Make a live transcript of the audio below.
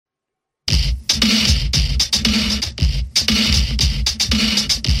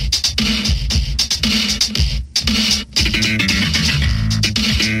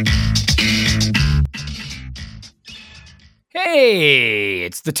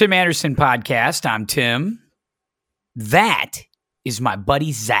It's the Tim Anderson Podcast. I'm Tim. That is my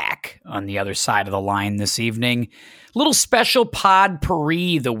buddy Zach on the other side of the line this evening. Little special pod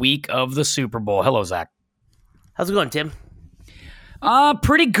paree the week of the Super Bowl. Hello, Zach. How's it going, Tim?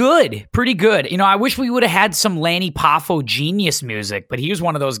 Pretty good. Pretty good. You know, I wish we would have had some Lanny Poffo genius music, but he was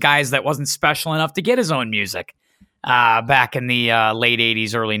one of those guys that wasn't special enough to get his own music back in the late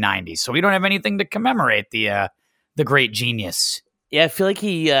 80s, early 90s. So we don't have anything to commemorate the great genius. Yeah, I feel like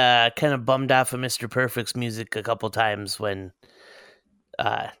he kind of bummed off of Mr. Perfect's music a couple times when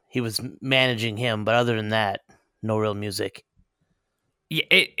he was managing him, but other than that, no real music. Yeah,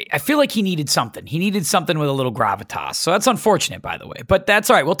 I feel like he needed something. He needed something with a little gravitas. So that's unfortunate, by the way. But that's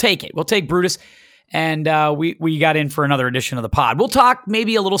all right. We'll take it. We'll take Brutus. And we got in for another edition of the pod. We'll talk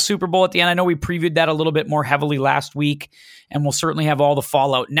maybe a little Super Bowl at the end. I know we previewed that a little bit more heavily last week, and we'll certainly have all the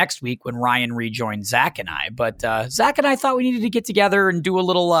fallout next week when Ryan rejoins Zach and I. But Zach and I thought we needed to get together and do a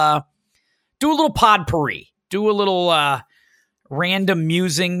little pod paree, do a little random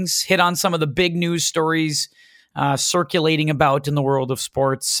musings, hit on some of the big news stories circulating about in the world of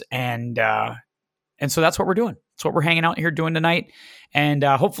sports, and so that's what we're doing. That's what we're hanging out here doing tonight, and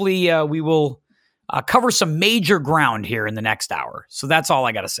hopefully we will cover some major ground here in the next hour. So that's all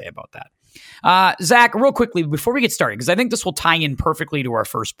I got to say about that. Zach, real quickly, before we get started, because I think this will tie in perfectly to our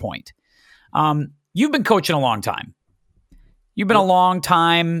first point. You've been coaching a long time. You've been a long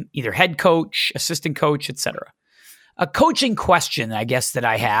time, either head coach, assistant coach, etc. A coaching question, I guess, that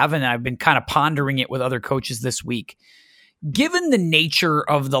I have, and I've been kind of pondering it with other coaches this week. Given the nature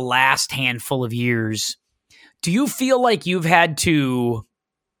of the last handful of years, do you feel like you've had to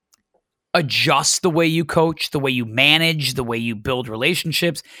adjust the way you coach, the way you manage, the way you build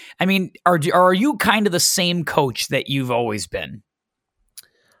relationships? I mean, are you kind of the same coach that you've always been?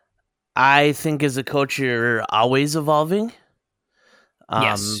 I think as a coach, you're always evolving.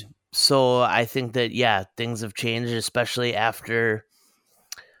 Yes. So I think that, yeah, things have changed, especially after,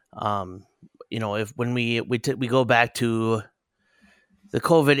 if when we go back to the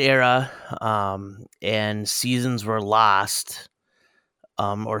COVID era, and seasons were lost,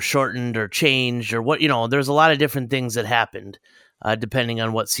 or shortened or changed or what, there's a lot of different things that happened, depending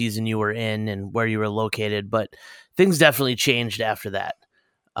on what season you were in and where you were located. But things definitely changed after that.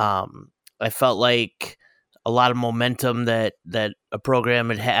 I felt like a lot of momentum that a program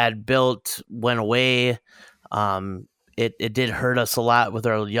had built went away. It did hurt us a lot with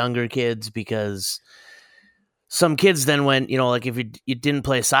our younger kids because some kids then went, like if you didn't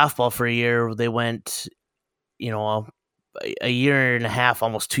play softball for a year, they went, a year and a half,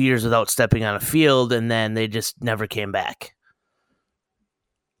 almost 2 years without stepping on a field, and then they just never came back.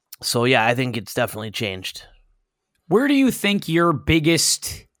 So, yeah, I think it's definitely changed. Where do you think your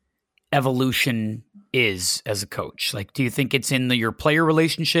biggest evolution is as a coach? Like, do you think it's in your player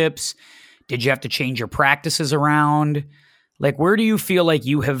relationships? Did you have to change your practices around? Like, where do you feel like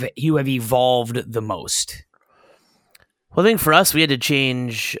you have evolved the most? Well, I think for us, we had to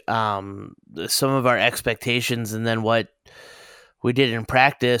change some of our expectations, and then what we did in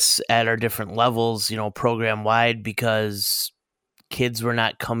practice at our different levels, program wide, because kids were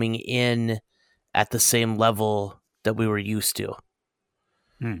not coming in at the same level that we were used to.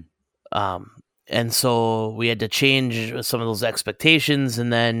 And so we had to change some of those expectations,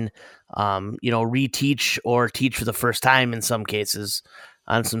 and then, reteach or teach for the first time in some cases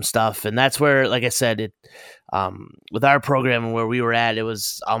on some stuff. And that's where, like I said, with our program and where we were at, it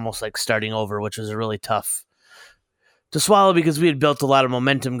was almost like starting over, which was really tough to swallow because we had built a lot of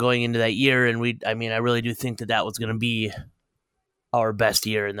momentum going into that year. And I really do think that was going to be our best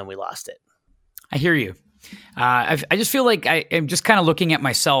year, and then we lost it. I hear you. I just feel like I'm just kind of looking at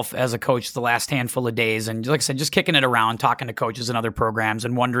myself as a coach the last handful of days. And like I said, just kicking it around, talking to coaches in other programs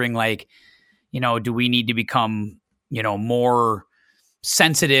and wondering, like, do we need to become, more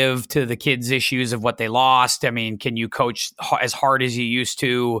sensitive to the kids' issues of what they lost? I mean, can you coach as hard as you used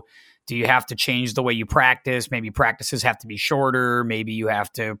to? Do you have to change the way you practice? Maybe practices have to be shorter. Maybe you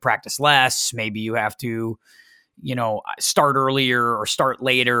have to practice less. Maybe you have to, start earlier or start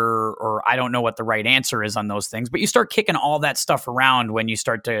later, or I don't know what the right answer is on those things. But you start kicking all that stuff around when you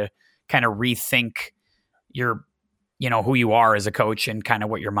start to kind of rethink your, who you are as a coach and kind of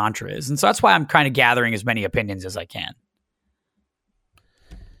what your mantra is. And so that's why I'm kind of gathering as many opinions as I can.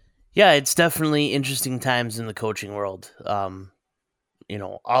 Yeah, it's definitely interesting times in the coaching world, all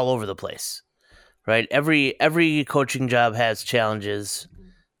over the place, right? Every coaching job has challenges.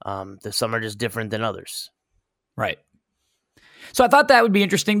 Some are just different than others. Right. So I thought that would be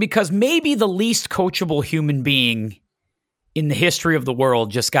interesting because maybe the least coachable human being in the history of the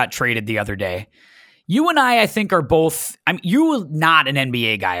world just got traded the other day. You and I think, are both. I mean, you not an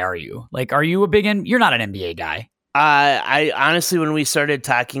NBA guy, are you? Like, are you a big? You're not an NBA guy. I honestly, when we started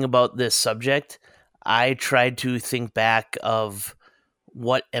talking about this subject, I tried to think back of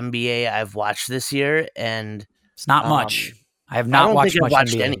what NBA I've watched this year, and it's not much. I have not watched much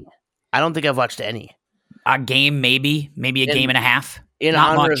NBA. Any. I don't think I've watched any. A game, maybe a game and a half. In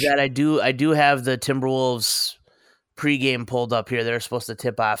not honor much. of that, I do have the Timberwolves pregame pulled up here. They're supposed to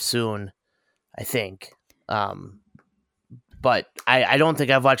tip off soon, I think. But I don't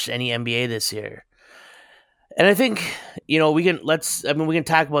think I've watched any NBA this year. And I think, we can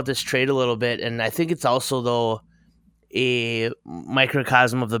talk about this trade a little bit. And I think it's also, though, a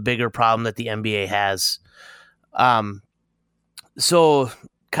microcosm of the bigger problem that the NBA has. So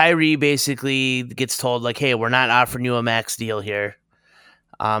Kyrie basically gets told, like, hey, we're not offering you a max deal here.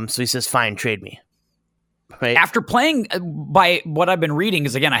 So he says, fine, trade me. Right? After playing, by what I've been reading,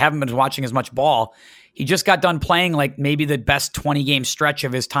 is, again, I haven't been watching as much ball. He just got done playing like maybe the best 20-game stretch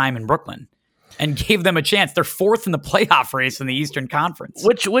of his time in Brooklyn and gave them a chance. They're fourth in the playoff race in the Eastern Conference.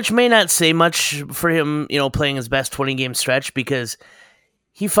 Which may not say much for him, playing his best 20-game stretch, because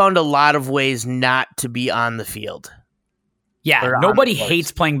he found a lot of ways not to be on the field. Yeah, nobody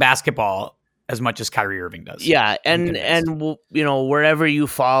hates playing basketball as much as Kyrie Irving does. Yeah, and wherever you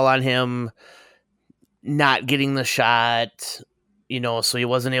fall on him not getting the shot, so he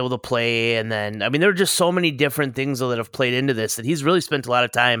wasn't able to play. And then, there are just so many different things that have played into this that he's really spent a lot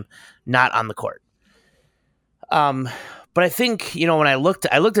of time not on the court. But I think, when I looked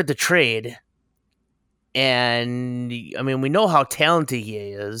at the trade, and we know how talented he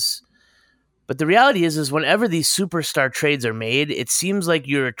is, but the reality is whenever these superstar trades are made, it seems like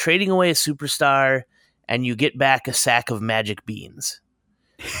you're trading away a superstar and you get back a sack of magic beans.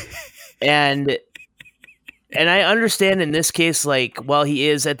 And I understand in this case, like, well, he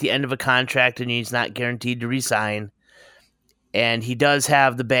is at the end of a contract and he's not guaranteed to resign. And he does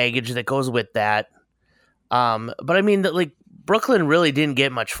have the baggage that goes with that. But Brooklyn really didn't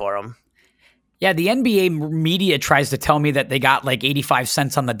get much for him. Yeah, the NBA media tries to tell me that they got like 85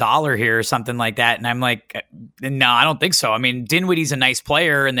 cents on the dollar here or something like that. And I'm like, no, I don't think so. Dinwiddie's a nice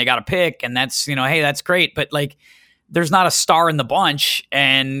player and they got a pick, and that's, hey, that's great. But like, there's not a star in the bunch,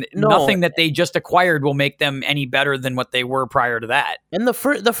 and nothing that they just acquired will make them any better than what they were prior to that. And the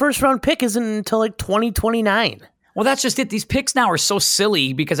first round pick isn't until like 2029. Well, that's just it. These picks now are so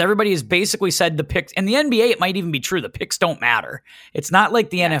silly because everybody has basically said the picks. In the NBA, it might even be true. The picks don't matter. It's not like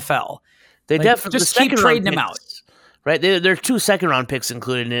the NFL. They definitely just keep trading them out. Right? There are 2 second-round picks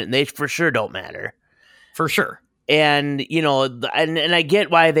included in it, and they for sure don't matter. For sure. And, and I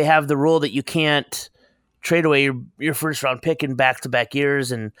get why they have the rule that you can't trade away your first-round pick in back-to-back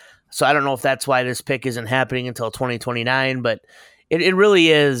years. And so I don't know if that's why this pick isn't happening until 2029, but it really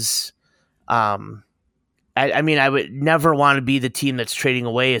is. I would never want to be the team that's trading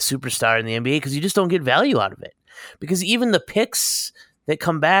away a superstar in the NBA because you just don't get value out of it. Because even the picks that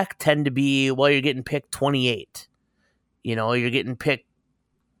come back tend to be, well, you're getting picked 28. You're getting picked,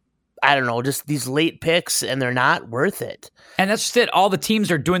 I don't know, just these late picks, and they're not worth it. And that's just it. All the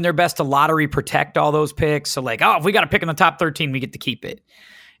teams are doing their best to lottery protect all those picks. So like, if we got a pick in the top 13, we get to keep it.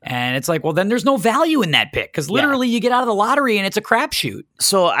 And it's like, well, then there's no value in that pick because literally you get out of the lottery and it's a crapshoot.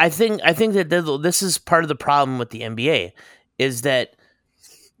 So I think that this is part of the problem with the NBA is that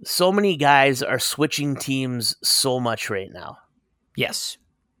so many guys are switching teams so much right now. Yes.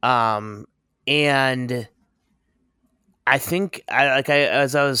 And I think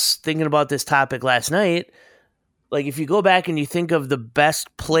as I was thinking about this topic last night, like if you go back and you think of the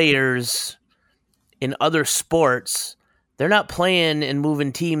best players in other sports, they're not playing and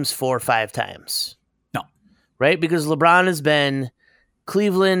moving teams 4 or 5 times. No. Right? Because LeBron has been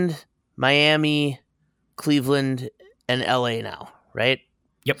Cleveland, Miami, Cleveland, and LA now, right?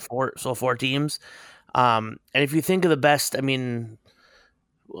 Yep. 4 teams. And if you think of the best, if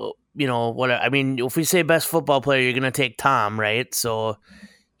we say best football player, you're going to take Tom, right? So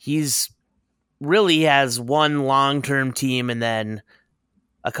he's really has one long-term team and then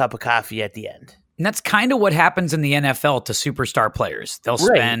a cup of coffee at the end. And that's kind of what happens in the NFL to superstar players. They'll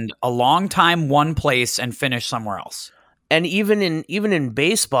spend a long time one place and finish somewhere else. And even in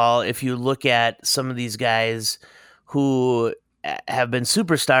baseball, if you look at some of these guys who have been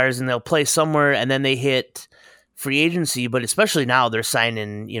superstars and they'll play somewhere and then they hit free agency, but especially now they're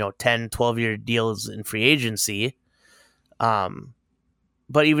signing, 10, 12-year deals in free agency.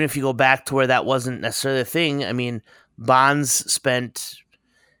 But even if you go back to where that wasn't necessarily a thing, Bonds spent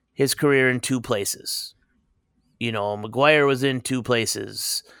his career in 2 places. McGuire was in 2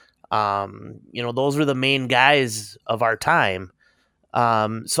 places. Those were the main guys of our time.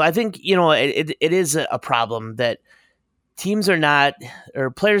 So I think, it is a problem that teams are not,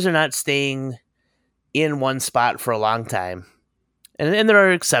 or players are not staying in one spot for a long time. And there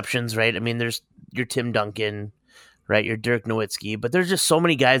are exceptions, right? I mean, there's your Tim Duncan, right? Your Dirk Nowitzki, but there's just so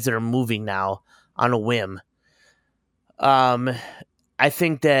many guys that are moving now on a whim. I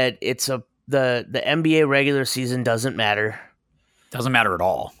think that the NBA regular season doesn't matter. Doesn't matter at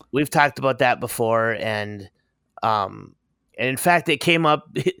all. We've talked about that before, and in fact, it came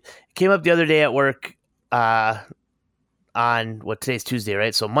up the other day at work on today's Tuesday,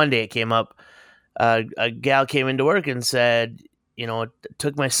 right? So Monday it came up. A gal came into work and said,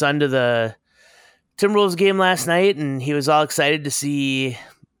 took my son to the Timberwolves game last night, and he was all excited to see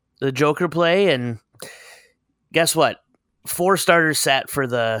the Joker play. And guess what? 4 starters sat for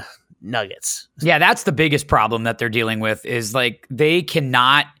the Nuggets. Yeah, that's the biggest problem that they're dealing with is like they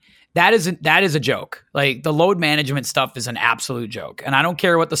cannot. That is a joke. Like the load management stuff is an absolute joke. And I don't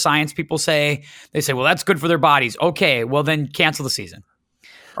care what the science people say. They say, well, that's good for their bodies. Okay, well then cancel the season.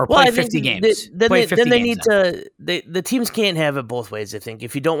 Or play 50 games. The teams can't have it both ways, I think.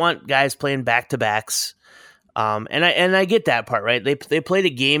 If you don't want guys playing back-to-backs, and I get that part, right? They played a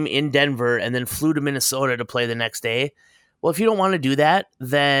game in Denver and then flew to Minnesota to play the next day. Well, if you don't want to do that,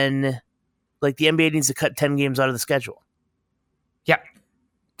 then like the NBA needs to cut 10 games out of the schedule. Yeah.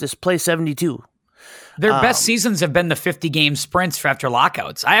 Just play 72. Their best seasons have been the 50-game sprints after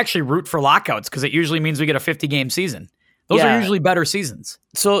lockouts. I actually root for lockouts because it usually means we get a 50-game season. Those are usually better seasons.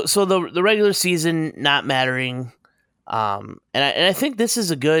 So the regular season not mattering, and I think this is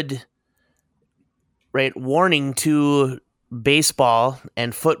a good warning to baseball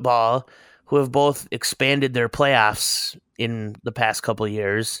and football, who have both expanded their playoffs in the past couple of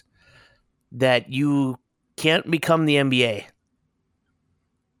years, that you can't become the NBA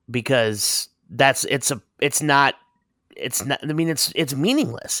because it's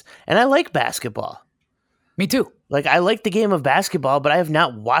meaningless. And I like basketball. Me too. Like, I like the game of basketball, but I have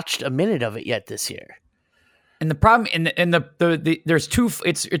not watched a minute of it yet this year. And the problem, there's two.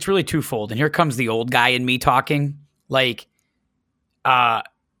 It's really twofold. And here comes the old guy in me talking. Like, the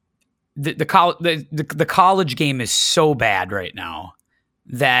college game is so bad right now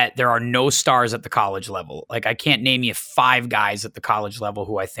that there are no stars at the college level. Like, I can't name you 5 guys at the college level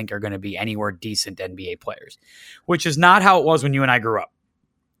who I think are going to be anywhere decent NBA players, which is not how it was when you and I grew up.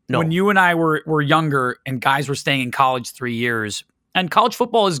 No. When you and I were younger and guys were staying in college 3 years, and college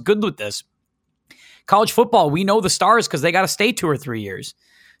football is good with this. College football, we know the stars because they got to stay 2 or 3 years.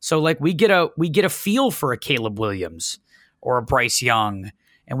 So like we get a feel for a Caleb Williams or a Bryce Young,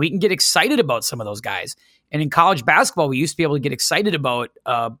 and we can get excited about some of those guys. And in college basketball, we used to be able to get excited about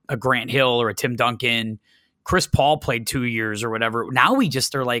a Grant Hill or a Tim Duncan. Chris Paul played 2 years or whatever. Now we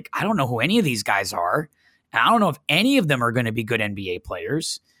just are like, I don't know who any of these guys are. And I don't know if any of them are going to be good NBA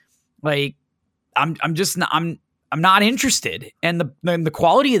players. Like, I'm not interested. And the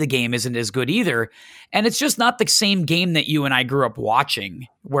quality of the game isn't as good either. And it's just not the same game that you and I grew up watching,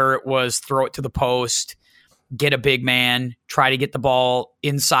 where it was throw it to the post, get a big man, try to get the ball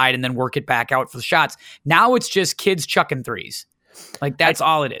inside, and then work it back out for the shots. Now it's just kids chucking threes. Like, that's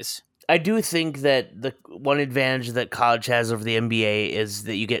all it is. I do think that the one advantage that college has over the NBA is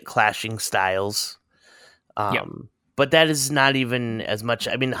that you get clashing styles. Yep. But that is not even as much.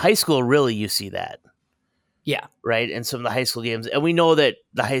 I mean, high school, really, you see that. Yeah. Right? And some of the high school games. And we know that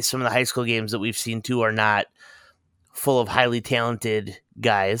some of the high school games that we've seen, too, are not full of highly talented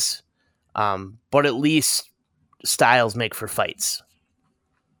guys. But at least styles make for fights.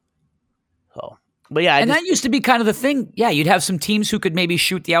 So, but yeah. That used to be kind of the thing. Yeah, you'd have some teams who could maybe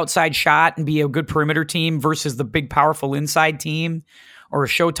shoot the outside shot and be a good perimeter team versus the big, powerful inside team, or a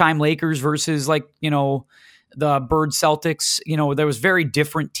Showtime Lakers versus, like, the Bird Celtics. There was very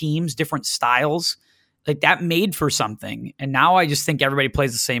different teams, different styles. Like, that made for something. And now I just think everybody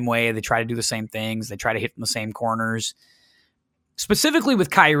plays the same way. They try to do the same things. They try to hit from the same corners. Specifically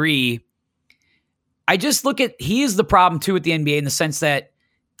with Kyrie, I just look at, he is the problem too with the NBA in the sense that,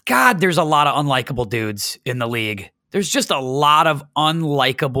 God, there's a lot of unlikable dudes in the league. There's just a lot of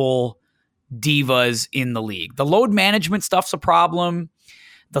unlikable divas in the league. The load management stuff's a problem.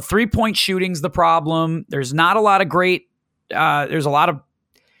 The 3-point shooting's the problem. There's not a lot of great, there's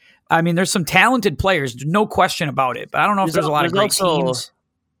some talented players, no question about it, but I don't know if there's a lot of great teams.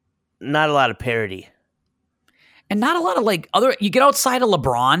 Not a lot of parity. And not a lot of you get outside of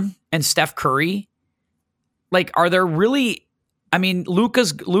LeBron and Steph Curry. Like, are there really,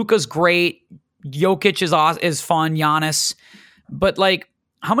 Luka's great. Jokic is fun. Giannis. But like,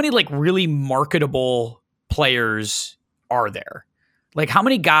 how many like really marketable players are there? Like, how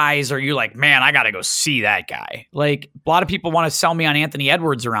many guys are you like, man, I got to go see that guy? Like, a lot of people want to sell me on Anthony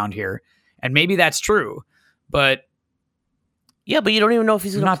Edwards around here, and maybe that's true, but yeah, but you don't even know if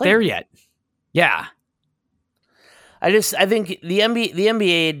he's I'm going to not play. there yet. Yeah. I think the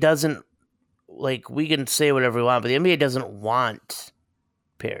NBA doesn't, like, we can say whatever we want, but the NBA doesn't want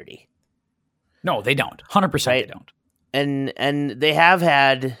parity. No, they don't. 100% Right? they don't. And they have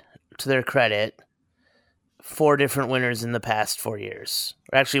had, to their credit, 4 different winners in the past 4 years.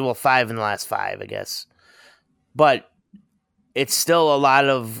 Or actually, well, 5 in the last 5, I guess. But it's still a lot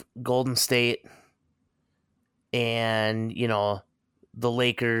of Golden State and, you know, the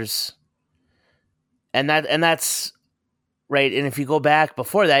Lakers. And that's right. And if you go back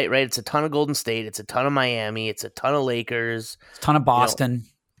before that, right, it's a ton of Golden State, it's a ton of Miami, it's a ton of Lakers, It's a ton of Boston.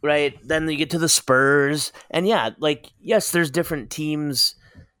 right? Then you get to the Spurs, and yeah, like, yes, there's different teams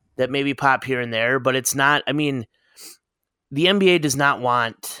that maybe pop here and there, but it's not. I mean, the NBA does not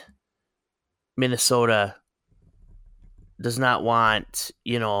want Minnesota, does not want,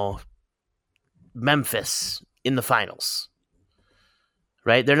 you know, Memphis in the finals,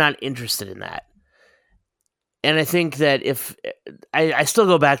 right? They're not interested in that. And I think that if I still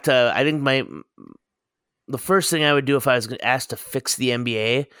go back to, I think the first thing I would do if I was asked to fix the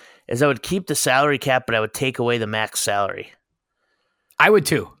NBA is I would keep the salary cap, but I would take away the max salary. I would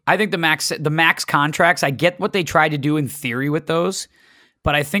too. I think the max contracts, I get what they tried to do in theory with those,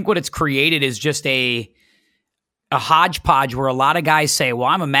 but I think what it's created is just a hodgepodge where a lot of guys say, well,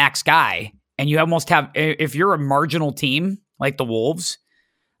 I'm a max guy. And you almost have, if you're a marginal team like the Wolves,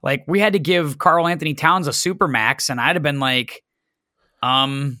 like we had to give Karl Anthony Towns a super max, and I'd have been like,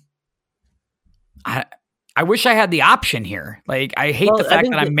 I wish I had the option here. Like, I hate the fact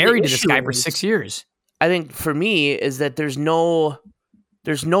that I'm married to this guy for 6 years. I think for me is that there's no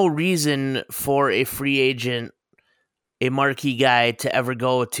reason for a free agent, a marquee guy, to ever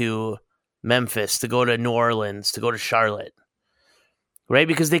go to Memphis, to go to New Orleans, to go to Charlotte, right?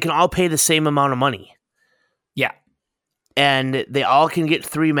 Because they can all pay the same amount of money. Yeah. And they all can get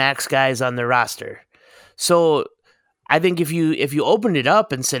 3 max guys on their roster. So I think if you opened it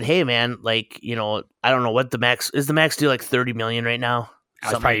up and said, hey man, like, you know, I don't know what the max do, like 30 million right now.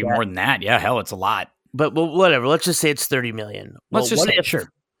 It's probably more than that. Yeah, hell, it's a lot. But whatever. Let's just say it's 30 million. Let's just say,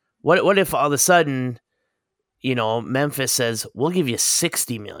 sure. What if all of a sudden, you know, Memphis says, we'll give you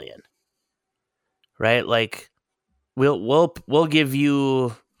 60 million, right? Like, we'll give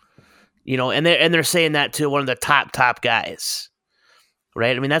you, you know, and they're saying that to one of the top guys,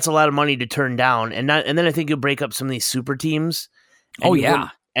 right? I mean, that's a lot of money to turn down, and then I think you break up some of these super teams. Oh yeah,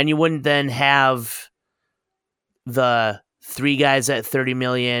 and you wouldn't then have the 3 guys at 30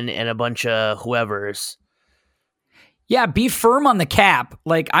 million and a bunch of whoever's. Yeah, be firm on the cap.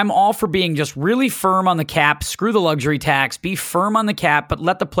 Like, I'm all for being just really firm on the cap. Screw the luxury tax. Be firm on the cap, but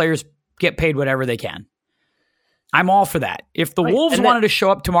let the players get paid whatever they can. I'm all for that. If the Wolves wanted to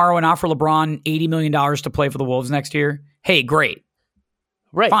show up tomorrow and offer LeBron $80 million to play for the Wolves next year, hey, great.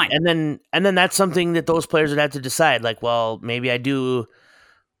 Right. Fine. And then that's something that those players would have to decide. Like, well, maybe I do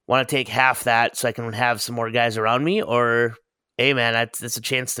want to take half that so I can have some more guys around me, or, hey man, that's a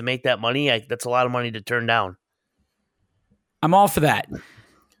chance to make that money. That's a lot of money to turn down. I'm all for that.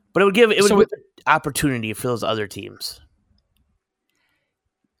 But it would give opportunity for those other teams.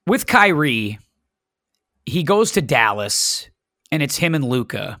 With Kyrie, he goes to Dallas, and it's him and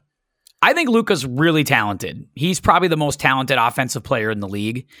Luka. I think Luka's really talented. He's probably the most talented offensive player in the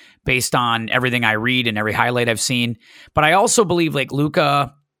league based on everything I read and every highlight I've seen. But I also believe like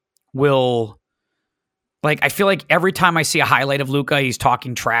Luka will, like, I feel like every time I see a highlight of Luka, he's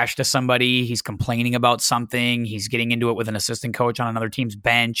talking trash to somebody. He's complaining about something. He's getting into it with an assistant coach on another team's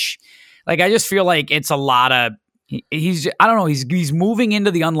bench. Like, I just feel like it's a lot of, I don't know, he's moving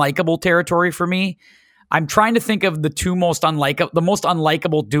into the unlikable territory for me. I'm trying to think of the most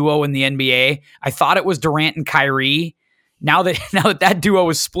unlikable duo in the NBA. I thought it was Durant and Kyrie. Now that duo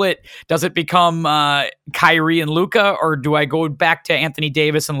is split, does it become Kyrie and Luka, or do I go back to Anthony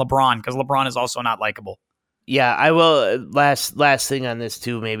Davis and LeBron? Because LeBron is also not likable. Yeah, I will. Last thing on this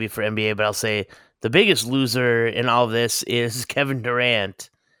too, maybe for NBA, but I'll say the biggest loser in all of this is Kevin Durant.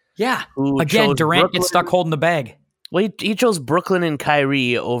 Yeah, again, Durant gets stuck holding the bag. Well, he chose Brooklyn and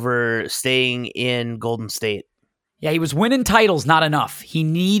Kyrie over staying in Golden State. Yeah, he was winning titles, not enough. He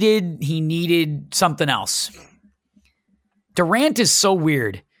needed something else. Durant is so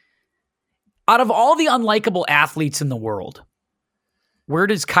weird. Out of all the unlikable athletes in the world, where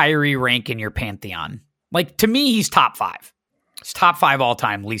does Kyrie rank in your pantheon? Like, to me, he's top 5. He's top 5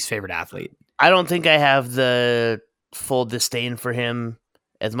 all-time least favorite athlete. I don't think I have the full disdain for him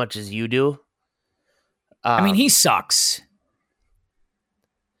as much as you do. I mean, he sucks.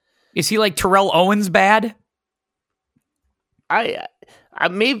 Is he like Terrell Owens bad? I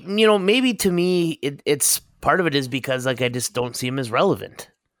maybe to me it's part of it is because like I just don't see him as relevant,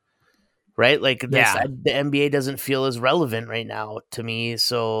 right? Like the NBA doesn't feel as relevant right now to me.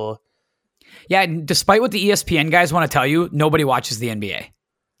 So yeah, despite what the ESPN guys want to tell you, nobody watches the NBA.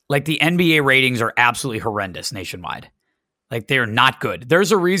 Like the NBA ratings are absolutely horrendous nationwide. Like they're not good.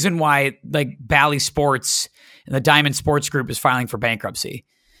 There's a reason why like Bally Sports and the Diamond Sports Group is filing for bankruptcy.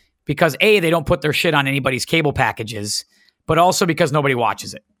 Because A, they don't put their shit on anybody's cable packages, but also because nobody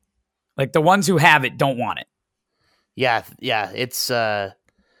watches it. Like the ones who have it don't want it. Yeah, it's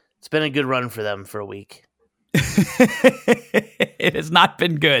been a good run for them for a week. It has not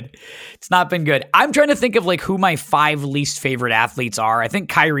been good. It's not been good. I'm trying to think of like who my 5 least favorite athletes are. I think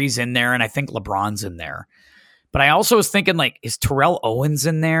Kyrie's in there and I think LeBron's in there. But I also was thinking like, is Terrell Owens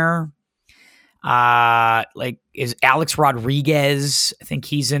in there? Like is Alex Rodriguez? I think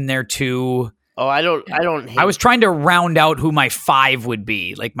he's in there too. Oh, I was trying to round out who my 5 would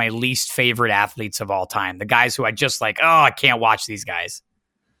be, like my least favorite athletes of all time. The guys who I just like, oh, I can't watch these guys.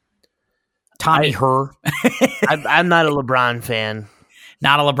 Tommy Herr. I'm not a LeBron fan.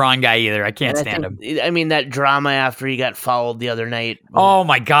 Not a LeBron guy either. I can't stand him. I mean, that drama after he got fouled the other night. Oh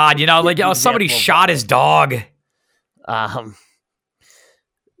my God. Somebody shot his dog.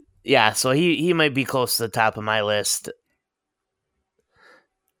 Yeah, so he might be close to the top of my list.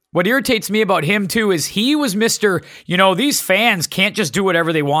 What irritates me about him, too, is he was Mr. These fans can't just do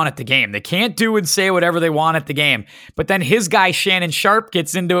whatever they want at the game. They can't do and say whatever they want at the game. But then his guy, Shannon Sharp,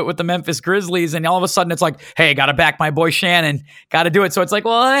 gets into it with the Memphis Grizzlies, and all of a sudden it's like, hey, got to back my boy Shannon. Got to do it. So it's like,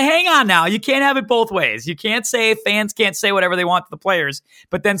 well, hang on now. You can't have it both ways. You can't say fans can't say whatever they want to the players,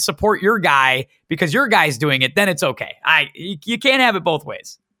 but then support your guy because your guy's doing it. Then it's okay. You can't have it both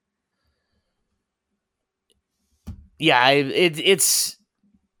ways. Yeah, his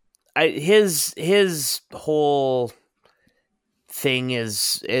whole thing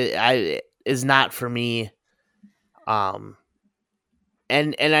is not for me. And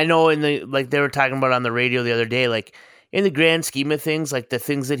I know they were talking about on the radio the other day, like in the grand scheme of things, like the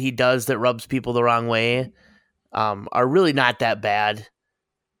things that he does that rubs people the wrong way, are really not that bad.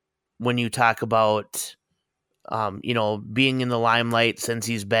 When you talk about, being in the limelight since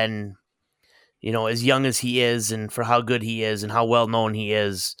he's been, as young as he is and for how good he is and how well known he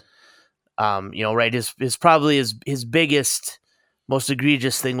is. Right. His probably his biggest, most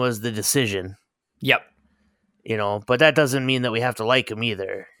egregious thing was the decision. Yep. But that doesn't mean that we have to like him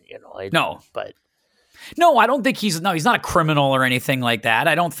either. No, I don't think he's not a criminal or anything like that.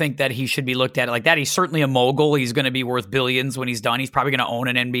 I don't think that he should be looked at like that. He's certainly a mogul. He's going to be worth billions when he's done. He's probably going to own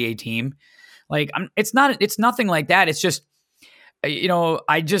an NBA team. Like it's nothing like that. It's just,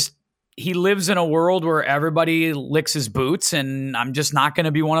 he lives in a world where everybody licks his boots, and I'm just not going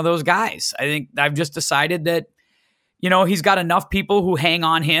to be one of those guys. I think I've just decided that, he's got enough people who hang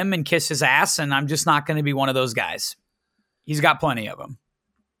on him and kiss his ass, and I'm just not going to be one of those guys. He's got plenty of them.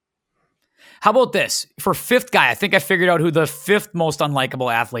 How about this? For 5th guy, I think I figured out who the 5th most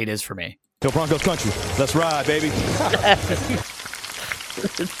unlikable athlete is for me. Go Broncos country. Let's ride, baby.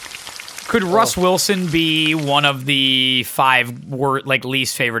 Could Russ Wilson be one of the 5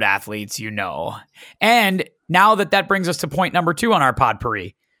 least favorite athletes, And now that brings us to point number 2 on our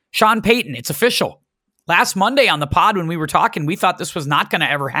potpourri. Sean Payton, it's official. Last Monday on the pod when we were talking, we thought this was not going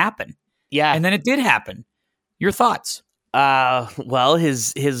to ever happen. Yeah. And then it did happen. Your thoughts? Well,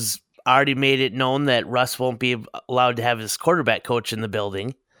 his already made it known that Russ won't be allowed to have his quarterback coach in the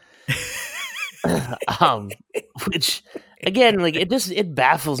building. Which... Again, like it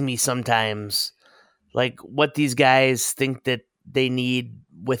baffles me sometimes, like what these guys think that they need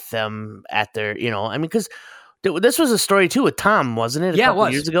with them at their, because this was a story too with Tom, wasn't it? A couple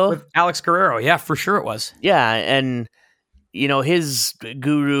years ago with Alex Guerrero. Yeah, for sure it was. Yeah, and his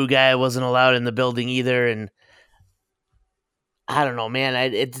guru guy wasn't allowed in the building either, and I don't know, man. I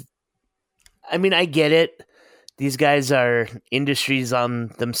get it. These guys are industries on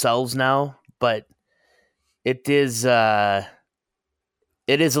themselves now, but. It is a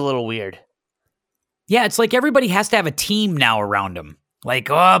little weird. Yeah, it's like everybody has to have a team now around them.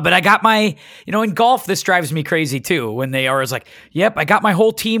 Like, oh, but I got my, in golf, this drives me crazy too. When they are like, yep, I got my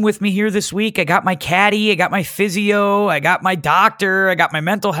whole team with me here this week. I got my caddy, I got my physio, I got my doctor, I got my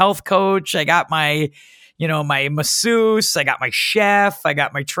mental health coach, I got my, my masseuse, I got my chef, I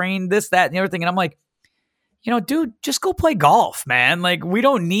got my train, this, that, and the other thing. And I'm like, dude, just go play golf, man. Like, we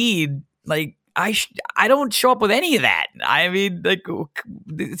don't need, like, I don't show up with any of that. I mean, like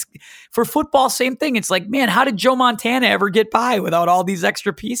for football, same thing. It's like, man, how did Joe Montana ever get by without all these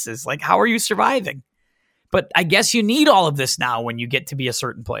extra pieces? Like, how are you surviving? But I guess you need all of this now when you get to be a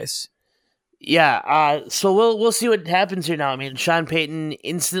certain place. Yeah. So we'll see what happens here now. I mean, Sean Payton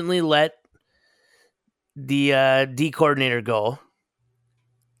instantly let the D coordinator go.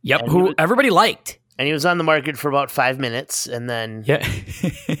 Yep, who everybody liked. And he was on the market for about 5 minutes and then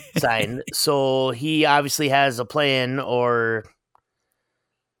signed. So he obviously has a plan or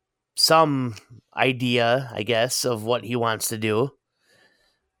some idea, I guess, of what he wants to do.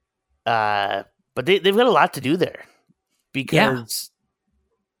 But they've got a lot to do there because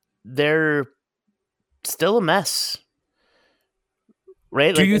they're still a mess.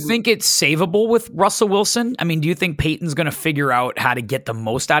 Right? Do you think it's savable with Russell Wilson? I mean, do you think Peyton's going to figure out how to get the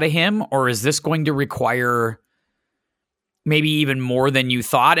most out of him, or is this going to require maybe even more than you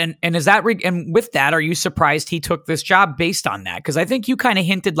thought? And is that and with that, are you surprised he took this job based on that? Because I think you kind of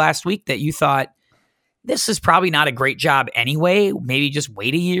hinted last week that you thought this is probably not a great job anyway. Maybe just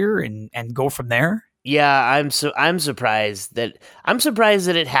wait a year and go from there. Yeah, I'm surprised that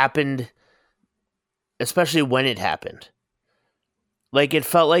it happened, especially when it happened. Like, it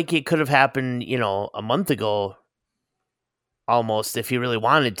felt like it could have happened, a month ago, almost, if he really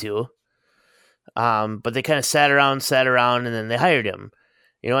wanted to. But they kind of sat around, and then they hired him.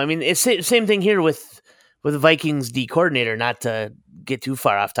 I mean, it's the same thing here with the Vikings D coordinator, not to get too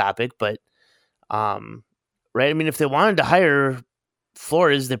far off topic, but, right? I mean, if they wanted to hire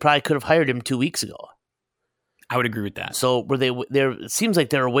Flores, they probably could have hired him 2 weeks ago. I would agree with that. So were they there? It seems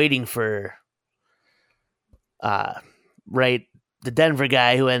like they were waiting for, right, the Denver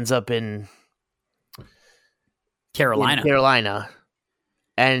guy who ends up in Carolina,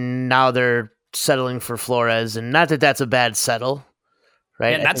 and now they're settling for Flores, and not that that's a bad settle,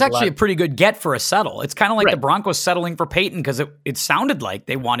 right? Yeah, that's actually a pretty good get for a settle. It's kind of like the Broncos settling for Peyton because it sounded like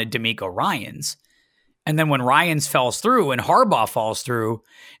they wanted DeMeco Ryans. And then when Ryans falls through and Harbaugh falls through,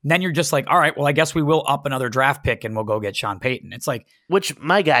 then you're just like, all right, well, I guess we will up another draft pick and we'll go get Sean Payton. It's like, which,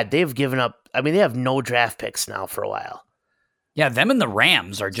 my God, they've given up. I mean, they have no draft picks now for a while. Yeah, them and the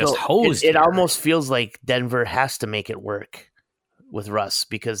Rams are just hosed. It almost feels like Denver has to make it work with Russ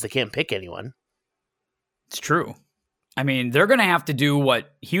because they can't pick anyone. It's true. I mean, they're going to have to do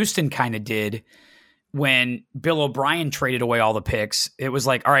what Houston kind of did when Bill O'Brien traded away all the picks. It was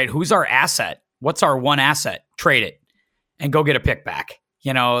like, all right, who's our asset? What's our one asset? Trade it and go get a pick back.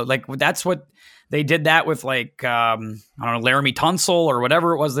 Like that's what they did that with, like, I don't know, Laramie Tunsil or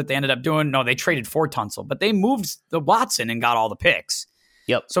whatever it was that they ended up doing. No, they traded for Tunsil, but they moved the Watson and got all the picks.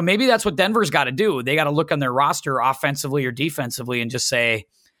 Yep. So maybe that's what Denver's got to do. They got to look on their roster offensively or defensively and just say,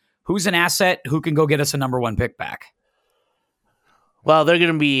 who's an asset? Who can go get us a number one pick back? Well, they're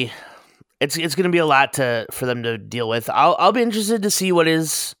going to be, it's going to be a lot for them to deal with. I'll be interested to see what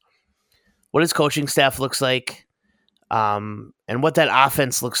his coaching staff looks like. And what that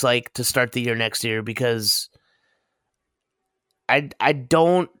offense looks like to start the year next year, because I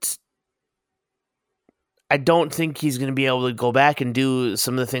don't think he's going to be able to go back and do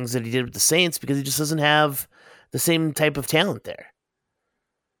some of the things that he did with the Saints because he just doesn't have the same type of talent there.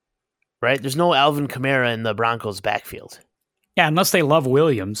 Right? There's no Alvin Kamara in the Broncos backfield. Yeah, unless they love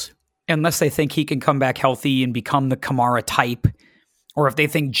Williams, unless they think he can come back healthy and become the Kamara type, or if they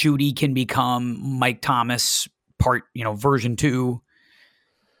think Judy can become Mike Thomas version 2.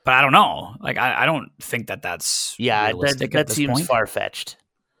 But I don't know. Like, I don't think that's realistic that seems far-fetched.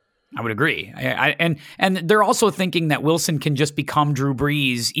 I would agree. And they're also thinking that Wilson can just become Drew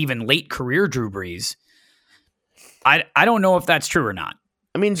Brees, even late career Drew Brees. I don't know if that's true or not.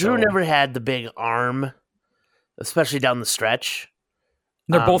 I mean, Drew never had the big arm, especially down the stretch.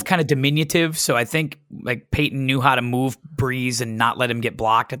 They're both kind of diminutive, so I think like Peyton knew how to move Brees and not let him get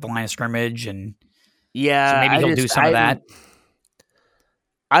blocked at the line of scrimmage, and so maybe he'll do some of that.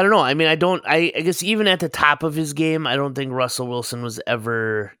 I don't know. I mean, I guess even at the top of his game, I don't think Russell Wilson was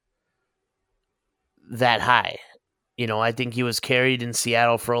ever that high. I think he was carried in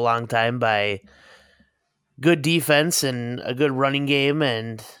Seattle for a long time by good defense and a good running game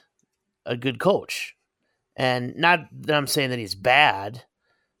and a good coach. And not that I'm saying that he's bad,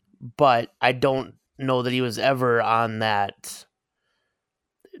 but I don't know that he was ever on that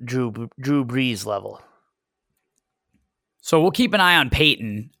Drew Brees level. So we'll keep an eye on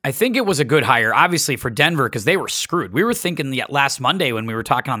Peyton. I think it was a good hire, obviously, for Denver because they were screwed. We were thinking last Monday when we were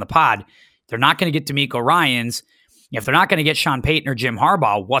talking on the pod, they're not going to get DeMeco Ryans. If they're not going to get Sean Payton or Jim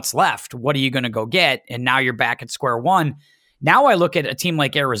Harbaugh, what's left? What are you going to go get? And now you're back at square one. Now I look at a team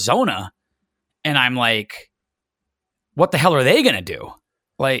like Arizona, and I'm like, what the hell are they going to do?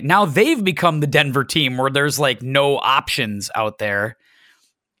 Like, now they've become the Denver team where there's like no options out there.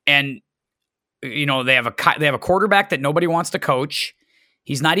 And they have a quarterback that nobody wants to coach.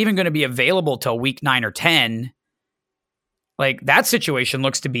 He's not even going to be available till week 9 or 10. Like, that situation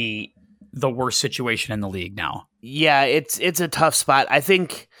looks to be the worst situation in the league now. Yeah, it's a tough spot. I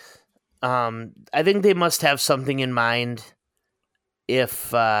think they must have something in mind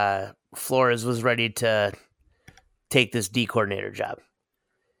if Flores was ready to take this D coordinator job.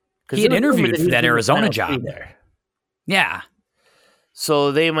 He had interviewed for that Arizona job there. Yeah.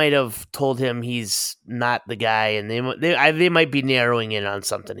 So they might have told him he's not the guy, and they might be narrowing in on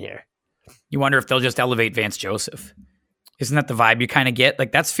something here. You wonder if they'll just elevate Vance Joseph. Isn't that the vibe you kind of get?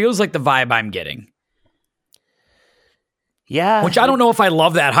 Like, that feels like the vibe I'm getting. Yeah. Which I don't know if I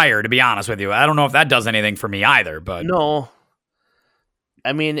love that hire, to be honest with you. I don't know if that does anything for me either, but. No.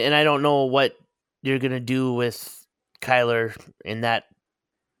 I mean, and I don't know what you're going to do with Kyler in that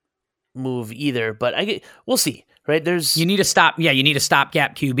move either, but we'll see, right? You need a stopgap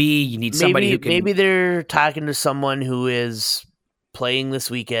QB. You need somebody who can. Maybe they're talking to someone who is playing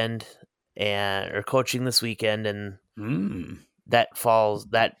this weekend or coaching this weekend, and that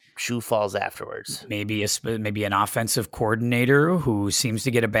shoe falls afterwards. Maybe an offensive coordinator who seems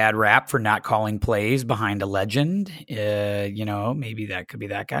to get a bad rap for not calling plays behind a legend. Maybe that could be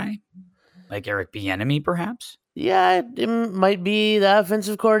that guy, like Eric Bieniemy, perhaps. Yeah, it might be the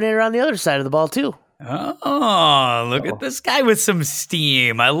offensive coordinator on the other side of the ball too. Oh, look at this guy with some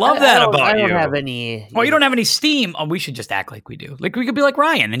steam. I love that about you. I don't have any. Oh, you don't have any steam? Oh, we should just act like we do. Like, we could be like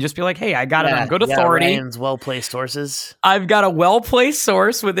Ryan and just be like, hey, I got it on good authority. Ryan's well-placed sources. I've got a well-placed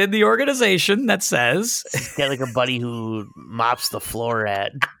source within the organization that says. He's got like a buddy who mops the floor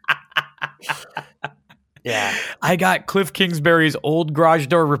at. Yeah. I got Cliff Kingsbury's old garage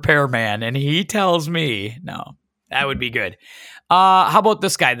door repairman, and he tells me, no, that would be good. How about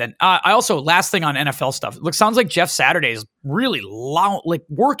this guy then? I also, last thing on NFL stuff. Sounds like Jeff Saturday is really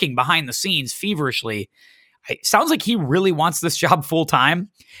working behind the scenes feverishly. It sounds like he really wants this job full time.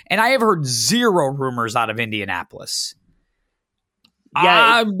 And I have heard zero rumors out of Indianapolis.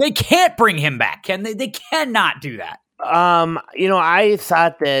 Yeah, they can't bring him back, can they? They cannot do that. I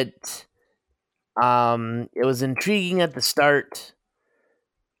thought that it was intriguing at the start,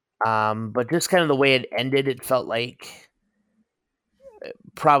 but just kind of the way it ended, it felt like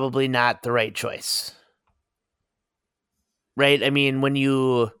probably not the right choice. Right? I mean, when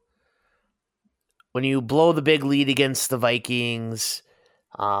you blow the big lead against the Vikings,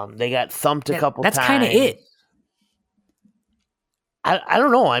 they got thumped a couple times. That's kind of it. I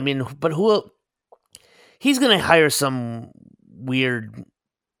don't know. I mean, but he's going to hire some weird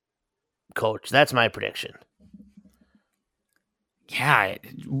coach. That's my prediction. Yeah,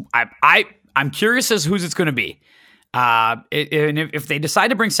 I'm curious as whose it's going to be. And if they decide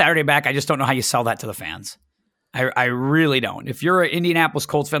to bring Saturday back, I just don't know how you sell that to the fans. I really don't. If you're an Indianapolis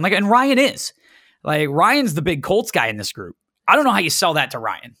Colts fan, and Ryan is, Ryan's the big Colts guy in this group. I don't know how you sell that to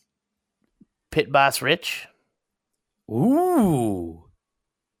Ryan. Pit boss Rich. Ooh,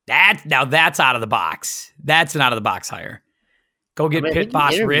 that's out of the box. That's an out of the box hire. Go get Pit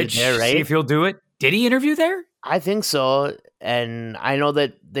boss Rich. There, right? See if he'll do it. Did he interview there? I think so, and I know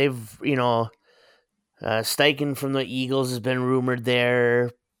that they've Steichen from the Eagles has been rumored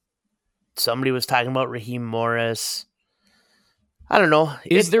there. Somebody was talking about Raheem Morris. I don't know.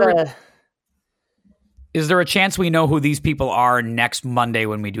 Is there a chance we know who these people are next Monday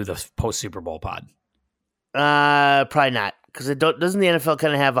when we do the post Super Bowl pod? Probably not, because doesn't the NFL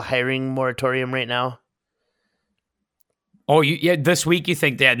kind of have a hiring moratorium right now? Oh, this week you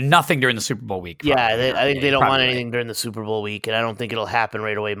think they had nothing during the Super Bowl week? Probably. Yeah, I think they don't want anything during the Super Bowl week, and I don't think it'll happen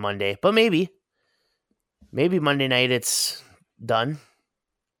right away Monday. But maybe Monday night it's done.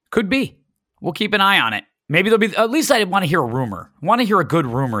 Could be. We'll keep an eye on it. Maybe there'll be, at least I want to hear a rumor. I want to hear a good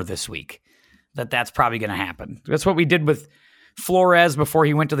rumor this week that's probably going to happen. That's what we did with Flores before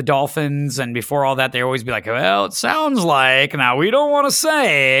he went to the Dolphins, and before all that, they always be like, well, it sounds like, now we don't want to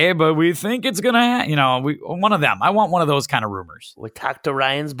say, but we think it's going to, one of them. I want one of those kind of rumors. We talked to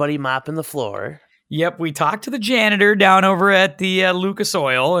Ryan's buddy mopping the floor. Yep, we talked to the janitor down over at the Lucas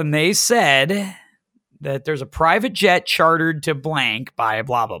Oil, and they said that there's a private jet chartered to blank by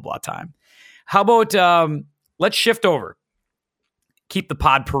blah, blah, blah time. How about, let's shift over. Keep the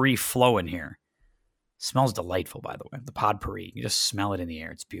potpourri flowing here. Smells delightful, by the way. The potpourri. You just smell it in the air.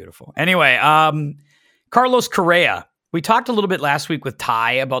 It's beautiful. Anyway, Carlos Correa. We talked a little bit last week with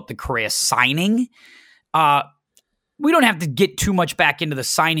Ty about the Correa signing. We don't have to get too much back into the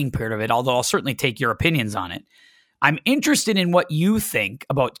signing part of it, although I'll certainly take your opinions on it. I'm interested in what you think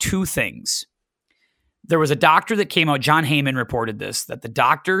about two things. There was a doctor that came out, John Heyman reported this, that the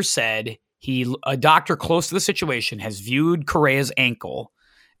doctor said a doctor close to the situation has viewed Correa's ankle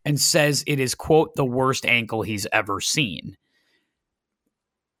and says it is, quote, the worst ankle he's ever seen.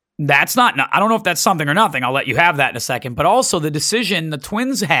 That's not, I don't know if that's something or nothing. I'll let you have that in a second. But also the decision the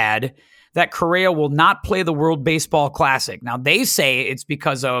Twins had that Correa will not play the World Baseball Classic. Now, they say it's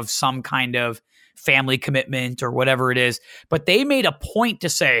because of some kind of family commitment or whatever it is. But they made a point to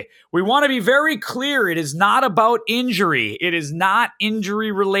say, we want to be very clear. It is not about injury. It is not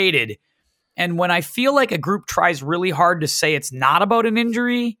injury related. And when I feel like a group tries really hard to say it's not about an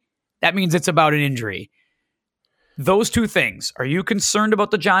injury, that means it's about an injury. Those two things. Are you concerned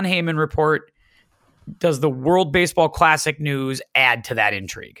about the Jon Heyman report? Does the World Baseball Classic news add to that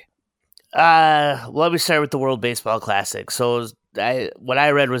intrigue? Let me start with the World Baseball Classic. So what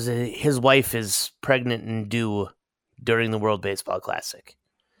I read was that his wife is pregnant and due during the World Baseball Classic.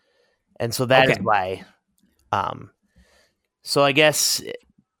 And so that is why. So I guess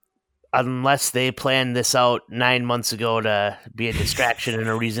unless they planned this out 9 months ago to be a distraction and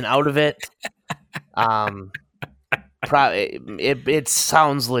a reason out of it, it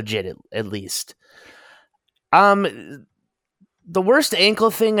sounds legit at least. The worst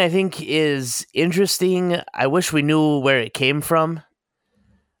ankle thing I think is interesting. I wish we knew where it came from.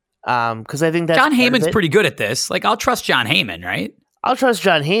 Because I think that Jon Heyman's pretty good at this. Like, I'll trust Jon Heyman, right? I'll trust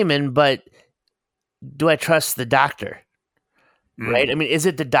Jon Heyman, but do I trust the doctor? Right? I mean, is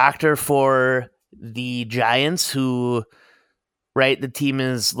it the doctor for the Giants who, right, the team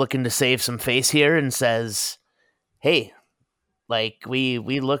is looking to save some face here and says, hey, like we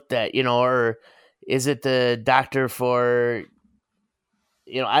looked at, or is it the doctor for,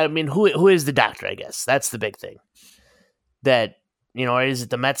 I mean, who is the doctor, I guess? That's the big thing. That, or is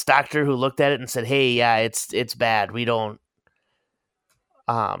it the Mets doctor who looked at it and said, hey, yeah, it's bad. We don't,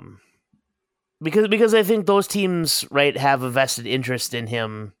 because I think those teams, right, have a vested interest in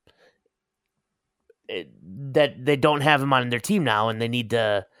him that they don't have him on their team now, and they need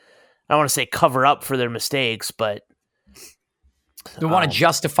to, I don't want to say cover up for their mistakes, but they want to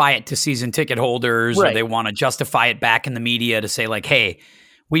justify it to season ticket holders, right, or they want to justify it back in the media to say, like, hey,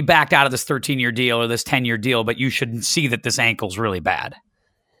 we backed out of this 13-year deal or this 10-year deal, but you should see that this ankle's really bad.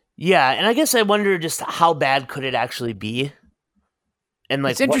 Yeah, and I guess I wonder just how bad could it actually be? And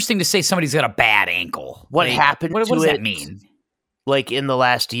like, it's interesting to say somebody's got a bad ankle. What happened what to does it, that mean? Like in the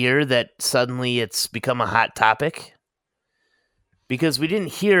last year that suddenly it's become a hot topic? Because we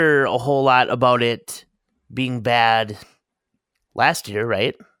didn't hear a whole lot about it being bad last year,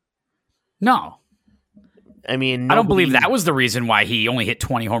 right? No. I mean, I don't believe that was the reason why he only hit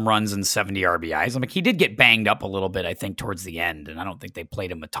 20 home runs and 70 RBIs. I mean, he did get banged up a little bit, I think, towards the end, and I don't think they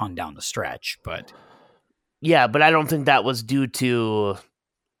played him a ton down the stretch, but... Yeah, but I don't think that was due to,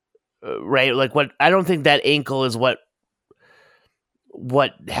 right? Like I don't think that ankle is what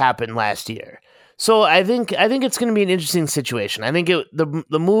happened last year. So I think it's going to be an interesting situation. I think the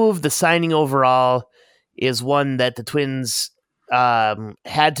move, the signing overall, is one that the Twins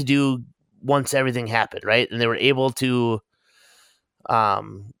had to do once everything happened, right? And they were able to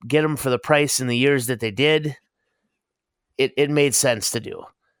get him for the price in the years that they did. It made sense to do.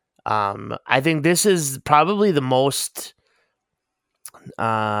 I think this is probably the most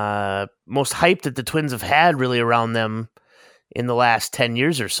hype that the Twins have had really around them in the last 10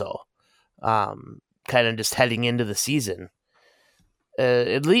 years or so. Kind of just heading into the season,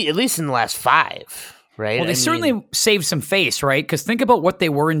 at least in the last 5, right? Well, they certainly saved some face, right? Because think about what they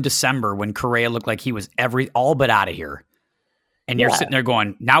were in December when Correa looked like he was all but out of here. And you're sitting there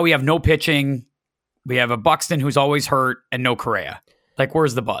going, now we have no pitching. We have a Buxton who's always hurt and no Correa. Like,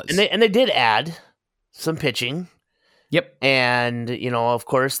 where's the buzz? And they did add some pitching. Yep. And, of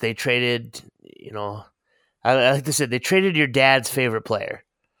course, they traded, I like to say, they traded your dad's favorite player.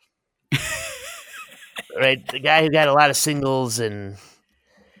 Right? The guy who got a lot of singles and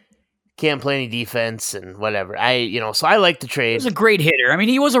can't play any defense and whatever. So I like the trade. He was a great hitter. I mean,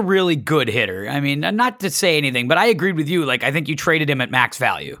 he was a really good hitter. I mean, not to say anything, but I agreed with you. Like, I think you traded him at max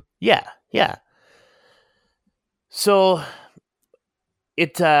value. Yeah. So...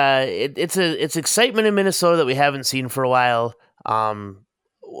 It's excitement in Minnesota that we haven't seen for a while.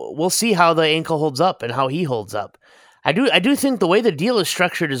 We'll see how the ankle holds up and how he holds up. I do think the way the deal is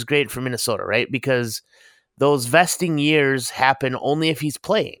structured is great for Minnesota, right? Because those vesting years happen only if he's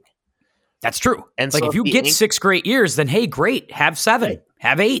playing. That's true. And like, so if you get 6 great years, then hey, great, have 7, right.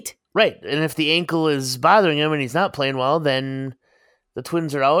 Have 8. Right. And if the ankle is bothering him and he's not playing well, then the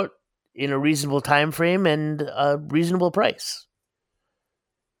Twins are out in a reasonable time frame and a reasonable price.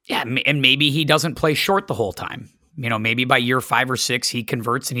 Yeah, and maybe he doesn't play short the whole time. Maybe by year 5 or 6, he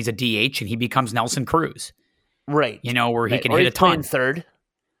converts and he's a DH and he becomes Nelson Cruz. Right. Where he can or hit a ton. Third.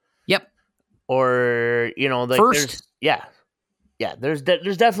 Yep. Or, like first. Yeah. There's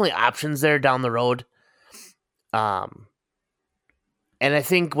definitely options there down the road. And I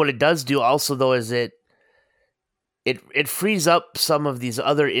think what it does do also, though, is it frees up some of these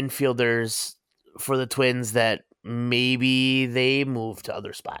other infielders for the Twins that maybe they move to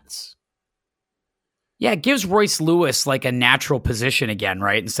other spots. Yeah, it gives Royce Lewis like a natural position again,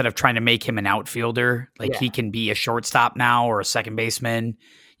 right? Instead of trying to make him an outfielder, like he can be a shortstop now or a second baseman.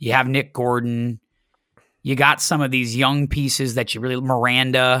 You have Nick Gordon. You got some of these young pieces that you really,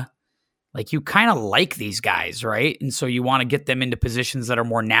 Miranda, like you kind of like these guys, right? And so you want to get them into positions that are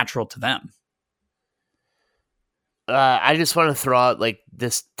more natural to them. I just want to throw out, like,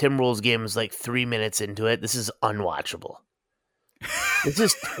 this Timberwolves game is like 3 minutes into it. This is unwatchable. This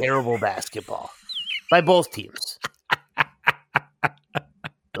is terrible basketball by both teams.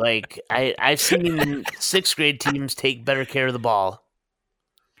 Like, I've seen sixth grade teams take better care of the ball.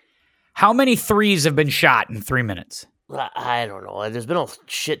 How many threes have been shot in 3 minutes? I don't know. There's been a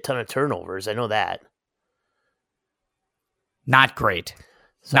shit ton of turnovers. I know that. Not great.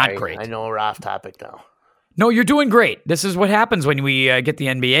 Sorry, Not great. I know we're off topic now. No, you're doing great. This is what happens when we get the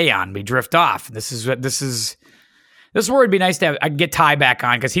NBA on. We drift off. This is where it'd be nice to have. I'd get Ty back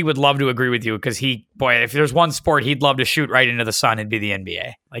on because he would love to agree with you. Because if there's one sport he'd love to shoot right into the sun, it'd be the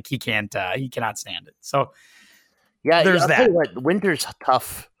NBA. Like he cannot stand it. So yeah, there's I'll that. tell you what, winter's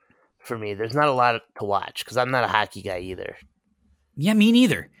tough for me. There's not a lot to watch because I'm not a hockey guy either. Yeah, me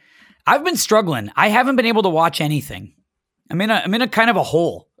neither. I've been struggling. I haven't been able to watch anything. I'm in a kind of a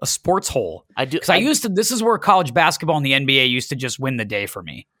hole, a sports hole. I do because this is where college basketball and the NBA used to just win the day for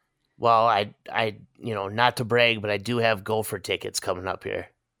me. Well, I not to brag, but I do have Gopher tickets coming up here.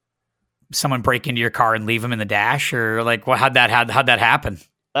 Someone break into your car and leave them in the dash, or like how'd that happen?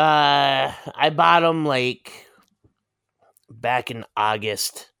 I bought them like back in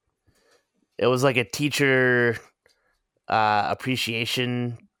August. It was like a teacher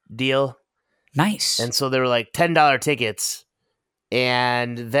appreciation deal. Nice. And so they were like $10 tickets.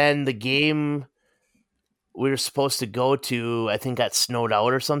 And then the game we were supposed to go to, I think, got snowed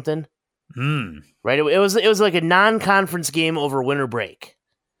out or something. Right? It was like a non-conference game over winter break.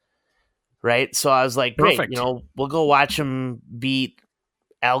 Right? So I was like, great, perfect. We'll go watch them beat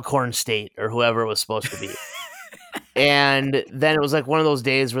Alcorn State or whoever it was supposed to be. And then it was like one of those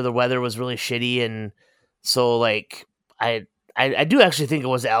days where the weather was really shitty. And so like, I do actually think it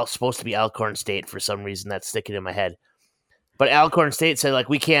was supposed to be Alcorn State for some reason. That's sticking in my head. But Alcorn State said, like,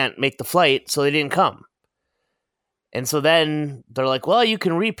 we can't make the flight, so they didn't come. And so then they're like, well, you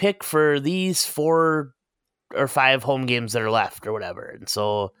can repick for these 4 or 5 home games that are left or whatever. And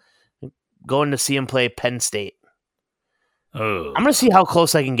so going to see them play Penn State. Oh. I'm going to see how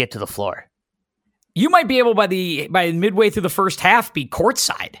close I can get to the floor. You might be able by midway through the first half be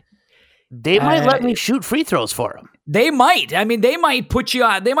courtside. They might let me shoot free throws for them. They might. I mean, they might put you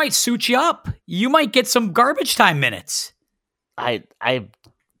on. They might suit you up. You might get some garbage time minutes. I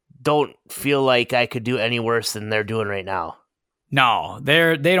don't feel like I could do any worse than they're doing right now. No,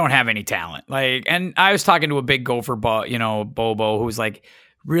 they don't have any talent. Like, and I was talking to a big Gopher, Bobo, who's like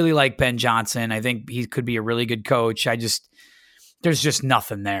really like Ben Johnson. I think he could be a really good coach. There's just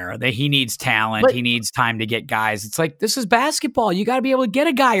nothing there. He needs talent. But he needs time to get guys. It's like, this is basketball. You got to be able to get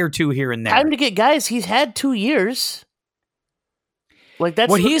a guy or two here and there. Time to get guys. He's had 2 years. Like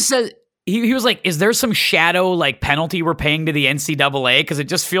that's what he said. He was like, is there some shadow like penalty we're paying to the NCAA? Because it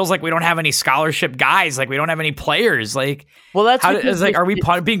just feels like we don't have any scholarship guys. Like we don't have any players. Like, well, that's are we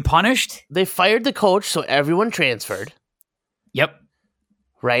being punished? They fired the coach, so everyone transferred. Yep.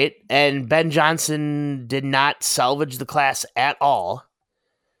 Right? And Ben Johnson did not salvage the class at all.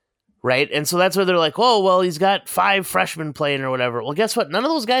 Right? And so that's where they're like, oh, well, he's got 5 freshmen playing or whatever. Well, guess what? None of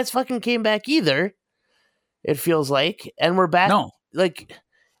those guys fucking came back either, it feels like. And we're back. No.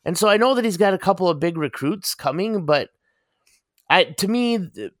 And so I know that he's got a couple of big recruits coming, but to me,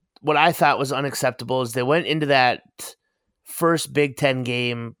 what I thought was unacceptable is they went into that first Big Ten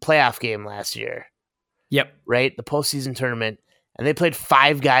playoff game last year. Yep. Right? The postseason tournament. And they played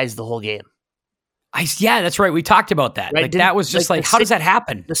 5 guys the whole game. Yeah, that's right. We talked about that. Right? Like that was just like how does that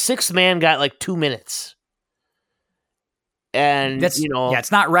happen? The 6th man got like 2 minutes. And,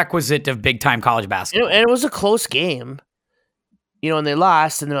 it's not requisite of big time college basketball. And it was a close game. And they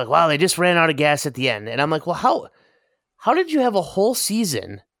lost, and they're like, wow, they just ran out of gas at the end. And I'm like, well, how did you have a whole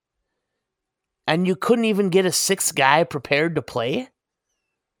season and you couldn't even get a 6th guy prepared to play?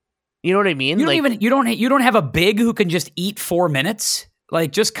 You know what I mean? You don't have a big who can just eat 4 minutes?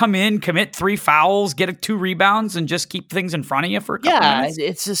 Like just come in, commit 3 fouls, get 2 rebounds, and just keep things in front of you for a couple minutes? Yeah,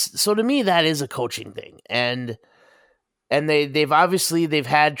 it's just, so to me, that is a coaching thing. And they've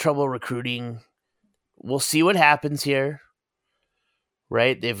had trouble recruiting. We'll see what happens here.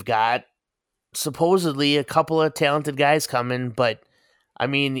 Right? They've got supposedly a couple of talented guys coming, but I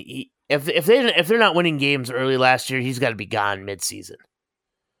mean, if they're not winning games early last year, he's got to be gone midseason.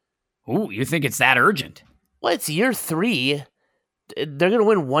 Ooh, you think it's that urgent? Well, it's year 3. They're going to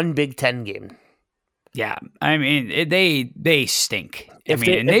win one Big Ten game. Yeah, I mean they stink. If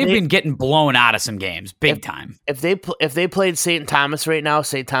they've been getting blown out of some games, big time. If they played St. Thomas right now,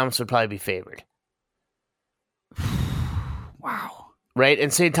 St. Thomas would probably be favored. Wow. Right,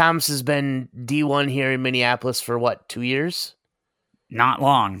 and St. Thomas has been D1 here in Minneapolis for what, 2 years? Not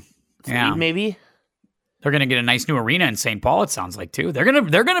long. 3, maybe. They're going to get a nice new arena in St. Paul. It sounds like too.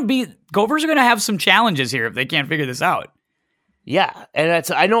 Gophers are going to have some challenges here if they can't figure this out. Yeah, and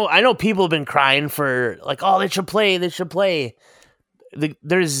I know people have been crying for like, oh, they should play.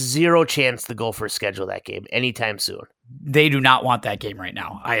 There's zero chance the Gophers schedule that game anytime soon. They do not want that game right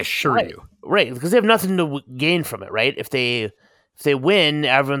now. I assure you. Right, because they have nothing to gain from it. Right, if they win,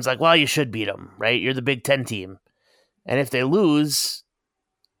 everyone's like, well, you should beat them. Right, you're the Big Ten team, and if they lose,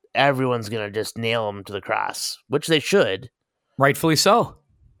 everyone's gonna just nail them to the cross, which they should. Rightfully so.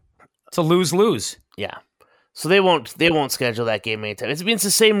 It's a lose-lose. Yeah. So they won't schedule that game anytime. It's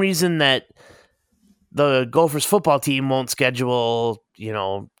the same reason that the Gophers football team won't schedule,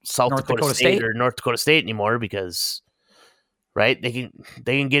 South Dakota State or North Dakota State anymore because, right, they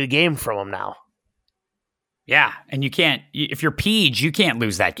can get a game from them now. Yeah, and you can't, if you're Peach, you can't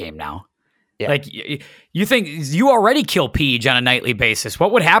lose that game now. Yeah. Like, you think you already kill Peach on a nightly basis.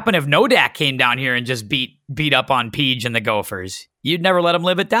 What would happen if Nodak came down here and just beat up on Peach and the Gophers? You'd never let him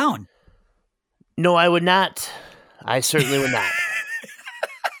live it down. No, I would not. I certainly would not.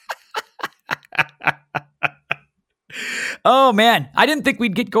 Oh man, I didn't think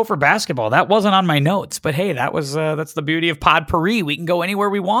we'd get Gopher basketball. That wasn't on my notes, but hey, that's the beauty of Podpuri. We can go anywhere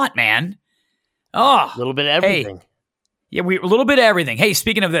we want, man. Oh, a little bit of everything. Hey, yeah, a little bit of everything. Hey,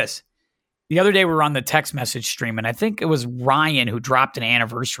 speaking of this, the other day we were on the text message stream, and I think it was Ryan who dropped an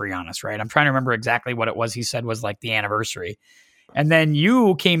anniversary on us. Right? I'm trying to remember exactly what it was. He said was like the anniversary. And then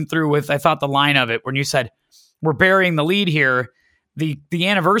you came through with, I thought, the line of it when you said, we're burying the lead here. The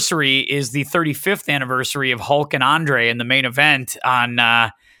anniversary is the 35th anniversary of Hulk and Andre in the main event on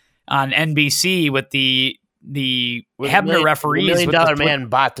NBC with the Hebner referees. The $1 Million Man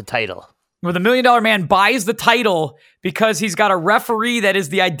bought the title. Where the $1 Million Man buys the title because he's got a referee that is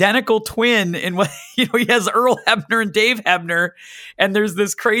the identical twin in what, he has Earl Hebner and Dave Hebner, and there's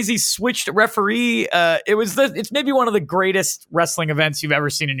this crazy switched referee. It's maybe one of the greatest wrestling events you've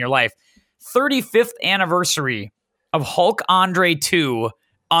ever seen in your life. 35th anniversary of Hulk Andre 2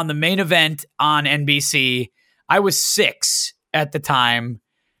 on the main event on NBC. I was 6 at the time.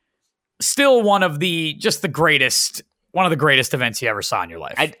 Still one of the greatest events you ever saw in your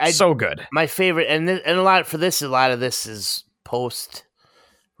life. So good. My favorite, and a lot of this is post,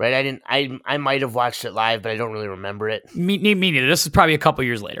 right? I might have watched it live, but I don't really remember it. Me neither. This is probably a couple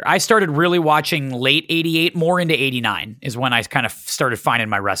years later. I started really watching late 88, more into 89 is when I kind of started finding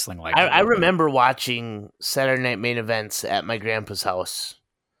my wrestling like that. I remember watching Saturday Night Main Events at my grandpa's house.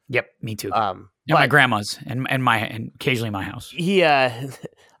 Yep, me too. My grandma's and occasionally my house.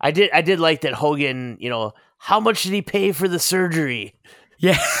 I did like that Hogan, how much did he pay for the surgery?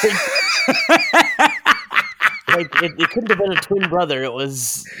 Yeah. Like it couldn't have been a twin brother. It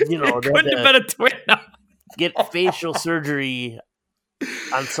was, it couldn't have been a twin. Get facial surgery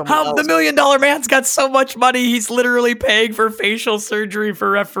on someone else. The $1 Million Man's got so much money, he's literally paying for facial surgery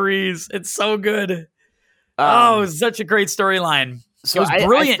for referees. It's so good. It was such a great storyline. So it was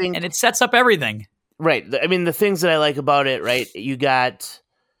brilliant, and it sets up everything. Right. I mean, the things that I like about it, right? You got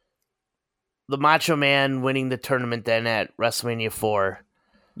the Macho Man winning the tournament then at WrestleMania 4.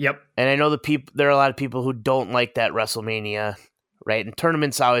 Yep. And I know there are a lot of people who don't like that WrestleMania, right? And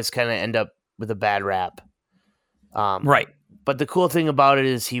tournaments always kind of end up with a bad rap. Right. But the cool thing about it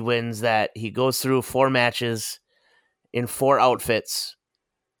is he wins that. He goes through 4 matches in 4 outfits,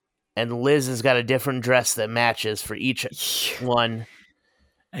 and Liz has got a different dress that matches for each one.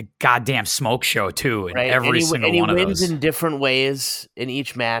 A goddamn smoke show, too, in right? every single one of those. And he wins in different ways in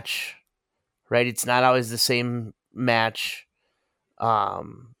each match. Right, it's not always the same match, so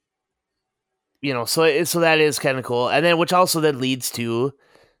that is kind of cool, and then which also then leads to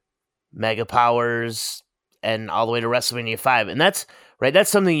Mega Powers and all the way to WrestleMania 5, and that's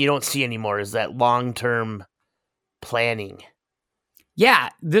something you don't see anymore is that long-term planning. Yeah,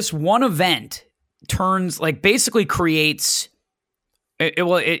 this one event basically creates.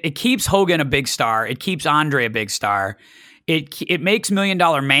 It keeps Hogan a big star. It keeps Andre a big star. It makes $1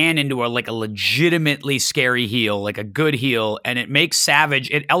 Million Man into a legitimately scary heel, like a good heel, and it makes Savage.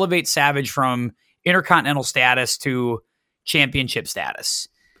 It elevates Savage from Intercontinental status to championship status.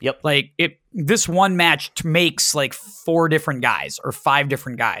 Yep. Like this one match makes like 4 different guys or 5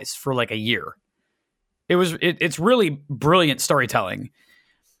 different guys for like a year. It's really brilliant storytelling.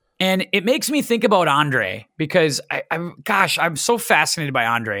 And it makes me think about Andre because I'm so fascinated by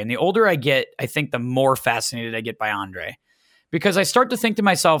Andre. And the older I get, I think the more fascinated I get by Andre. Because I start to think to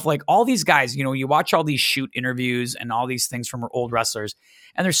myself, like all these guys, you know, you watch all these shoot interviews and all these things from old wrestlers,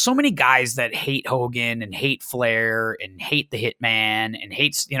 and there's so many guys that hate Hogan and hate Flair and hate the Hitman and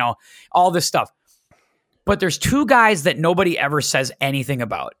hates, you know, all this stuff. But there's 2 guys that nobody ever says anything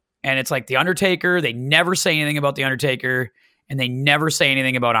about. And it's like The Undertaker. They never say anything about The Undertaker, and they never say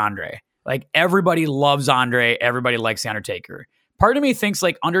anything about Andre. Like everybody loves Andre. Everybody likes The Undertaker. Part of me thinks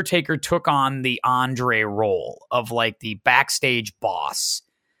like Undertaker took on the Andre role of like the backstage boss.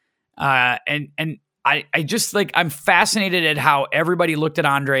 And I just like, I'm fascinated at how everybody looked at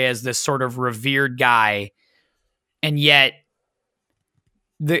Andre as this sort of revered guy. And yet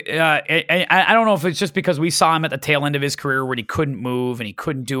I don't know if it's just because we saw him at the tail end of his career where he couldn't move and he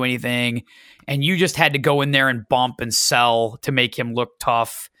couldn't do anything. And you just had to go in there and bump and sell to make him look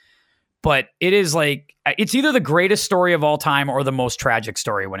tough. But it is like, it's either the greatest story of all time or the most tragic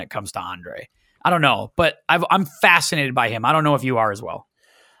story when it comes to Andre. I don't know, but I'm fascinated by him. I don't know if you are as well.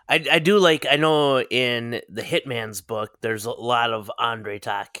 I do like, I know in the Hitman's book, there's a lot of Andre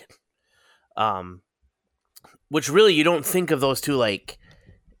talk. Which really, you don't think of those two like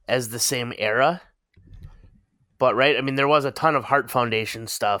as the same era. But right, I mean, there was a ton of Heart Foundation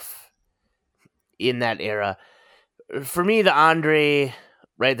stuff in that era. For me, the Andre,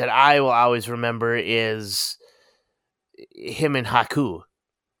 right, that I will always remember is him and Haku,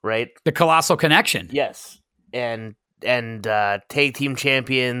 right? The Colossal Connection. Yes. And tag team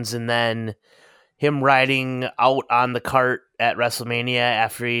champions, and then him riding out on the cart at WrestleMania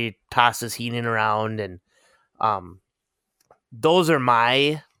after he tosses Heenan around. And those are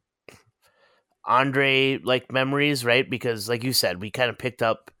my Andre like memories, right? Because like you said, we kind of picked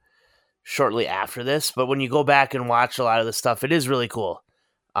up shortly after this, but when you go back and watch a lot of the stuff, it is really cool.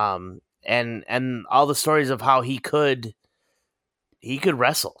 And all the stories of how he could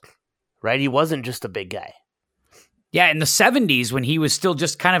wrestle, right? He wasn't just a big guy. Yeah, in the 70s when he was still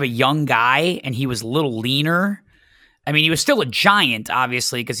just kind of a young guy and he was a little leaner. I mean, he was still a giant,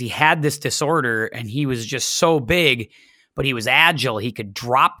 obviously, because he had this disorder and he was just so big, but he was agile. He could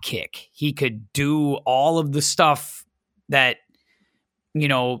drop kick. He could do all of the stuff that, you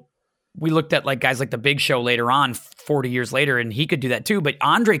know, we looked at like guys like the Big Show later on, 40 years later, and he could do that too. But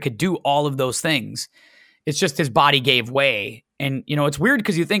Andre could do all of those things. It's just his body gave way. And, you know, it's weird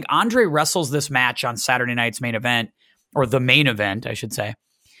because you think Andre wrestles this match on Saturday night's main event, or the main event, I should say,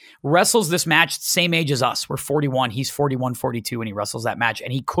 wrestles this match same age as us. We're 41. He's 41, 42, and he wrestles that match.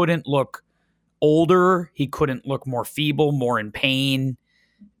 And he couldn't look older. He couldn't look more feeble, more in pain,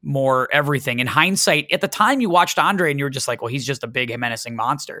 more everything. In hindsight, at the time you watched Andre and you were just like, well, he's just a big menacing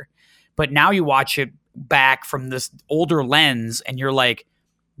monster. But now you watch it back from this older lens and you're like,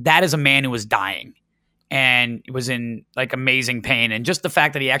 that is a man who was dying and was in like amazing pain. And just the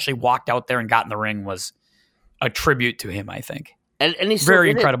fact that he actually walked out there and got in the ring was a tribute to him, I think. And he's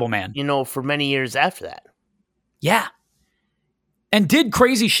very incredible man, you know, for many years after that. Yeah. And did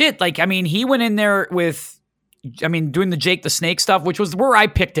crazy shit. Like, I mean, he went in there doing the Jake the Snake stuff, which was where I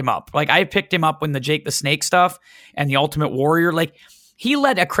picked him up. Like, I picked him up when the Jake the Snake stuff and the Ultimate Warrior, like, he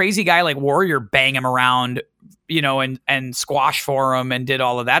let a crazy guy like Warrior bang him around, you know, and squash for him and did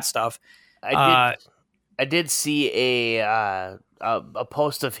all of that stuff. I did see a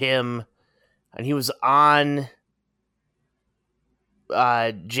post of him, and he was on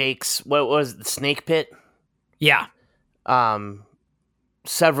Jake's, what was it, the Snake Pit? Yeah.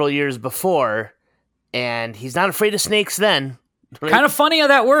 Several years before, and he's not afraid of snakes then. Right? Kind of funny how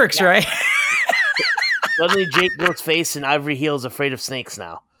that works, yeah. Right? Suddenly Jake goes face and Ivory Heel's afraid of snakes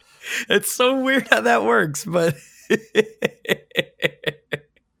now. It's so weird how that works, but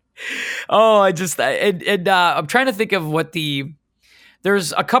I'm trying to think of what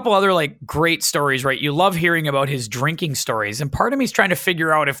there's a couple other like great stories, right? You love hearing about his drinking stories, and part of me is trying to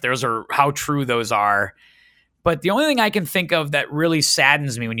figure out if those are how true those are. But the only thing I can think of that really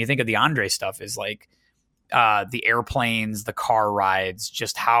saddens me when you think of the Andre stuff is like the airplanes, the car rides,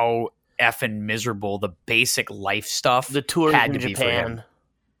 just how effing miserable the basic life stuff the tour had in to be Japan. for him.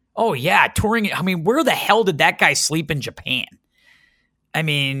 Oh yeah, touring. I mean, where the hell did that guy sleep in Japan? I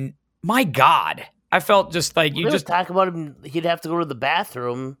mean, my God, I felt just like you just talk about him. He'd have to go to the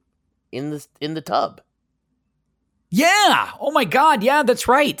bathroom in the tub. Yeah. Oh my God. Yeah, that's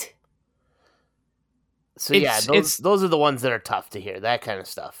right. So those are the ones that are tough to hear. That kind of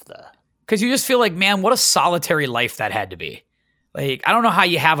stuff. Because you just feel like, man, what a solitary life that had to be. Like, I don't know how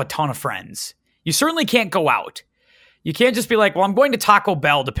you have a ton of friends. You certainly can't go out. You can't just be like, well, I'm going to Taco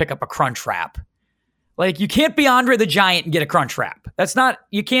Bell to pick up a Crunch Wrap. Like, you can't be Andre the Giant and get a Crunch Wrap.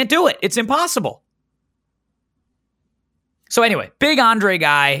 You can't do it. It's impossible. So anyway, big Andre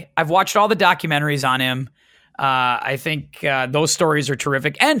guy. I've watched all the documentaries on him. I think those stories are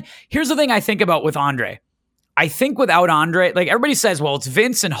terrific. And here's the thing I think about with Andre. I think without Andre, like everybody says, well, it's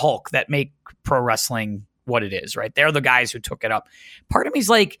Vince and Hulk that make pro wrestling what it is, right? They're the guys who took it up. Part of me's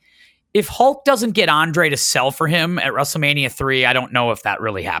like, if Hulk doesn't get Andre to sell for him at WrestleMania 3, I don't know if that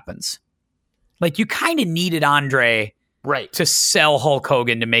really happens. Like, you kind of needed Andre to sell Hulk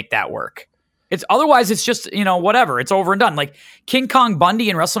Hogan to make that work. Otherwise, it's just, whatever. It's over and done. Like, King Kong Bundy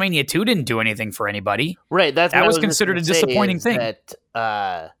in WrestleMania 2 didn't do anything for anybody. Right. That was considered a disappointing thing.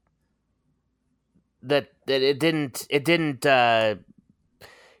 That it didn't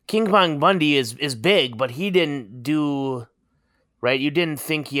King Kong Bundy is big, but he didn't do right. You didn't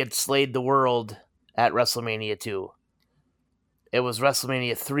think he had slayed the world at WrestleMania 2. It was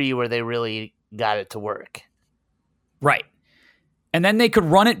WrestleMania 3 where they really got it to work. Right. And then they could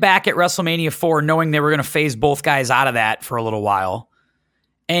run it back at WrestleMania 4 knowing they were going to phase both guys out of that for a little while.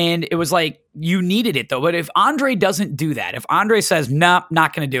 And it was like, you needed it though. But if Andre doesn't do that, if Andre says, nope,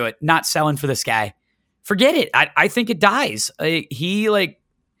 not going to do it, not selling for this guy, forget it. I think it dies. He,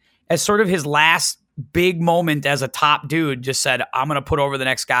 as sort of his last big moment as a top dude, just said, I'm going to put over the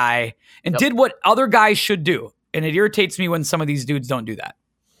next guy, and did what other guys should do. And it irritates me when some of these dudes don't do that.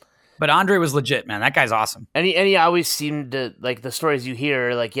 But Andre was legit, man. That guy's awesome. And he always seemed to, like, the stories you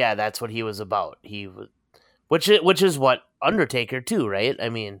hear, like, yeah, that's what he was about. He was, which is what Undertaker too, right? I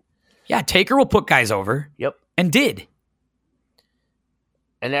mean, yeah, Taker will put guys over. Yep. And did.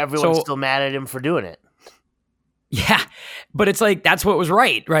 And everyone's still mad at him for doing it. Yeah, but it's like, that's what was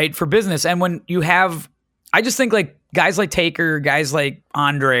right, for business. And when you have, I just think like guys like Taker, guys like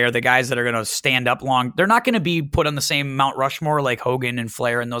Andre are the guys that are going to stand up long. They're not going to be put on the same Mount Rushmore like Hogan and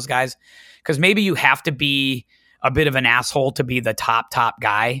Flair and those guys, because maybe you have to be a bit of an asshole to be the top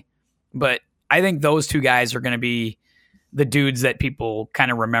guy. But I think those two guys are going to be the dudes that people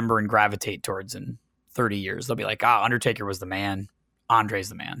kind of remember and gravitate towards in 30 years. They'll be like, Undertaker was the man. Andre's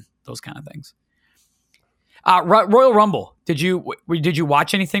the man. Those kind of things. Royal Rumble. Did you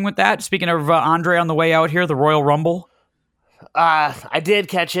watch anything with that? Speaking of Andre on the way out here, the Royal Rumble. I did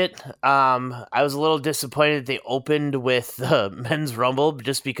catch it. I was a little disappointed they opened with the men's Rumble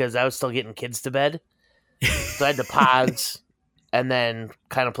just because I was still getting kids to bed, so I had to pause and then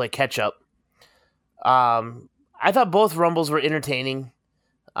kind of play catch up. I thought both Rumbles were entertaining.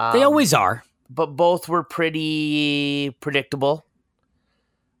 They always are, but both were pretty predictable.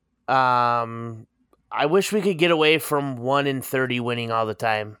 I wish we could get away from 1 in 30 winning all the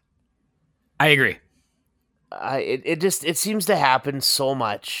time. I agree. It seems to happen so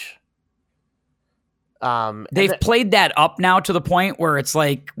much. They've played that up now to the point where it's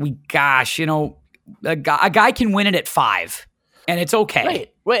like, a guy can win it at 5, and it's okay.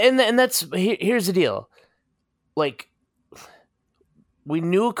 Right, and that's here's the deal. Like, we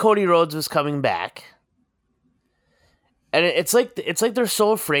knew Cody Rhodes was coming back. And it's like they're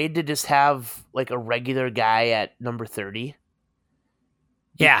so afraid to just have like a regular guy at number 30.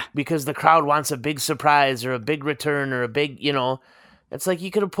 Yeah. Because the crowd wants a big surprise or a big return or a big, it's like you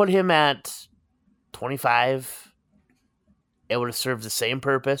could have put him at 25. It would have served the same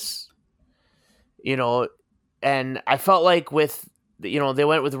purpose. And I felt like with, they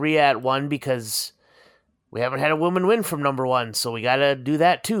went with Rhea at 1 because we haven't had a woman win from number 1. So we got to do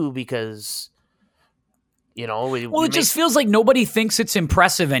that too because... it just feels like nobody thinks it's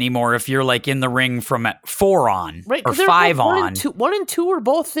impressive anymore if you're like in the ring from 4 on or 5 on. 1 and 2 were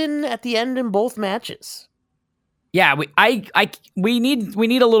both in at the end in both matches. Yeah, we need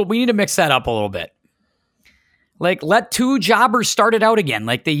to mix that up a little bit. Like, let 2 jobbers start it out again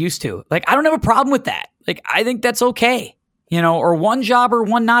like they used to. Like, I don't have a problem with that. Like, I think that's okay. Or 1 jobber,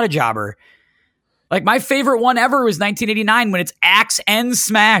 1 not a jobber. Like, my favorite one ever was 1989 when it's Axe and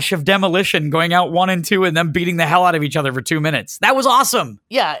Smash of Demolition going out 1 and 2 and them beating the hell out of each other for 2 minutes. That was awesome.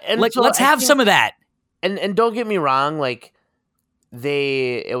 Yeah. And like, let's have some of that. And don't get me wrong. Like,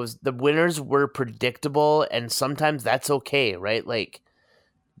 the winners were predictable, and sometimes that's okay, right? Like,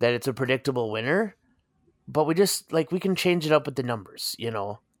 that it's a predictable winner, but we just, like, we can change it up with the numbers,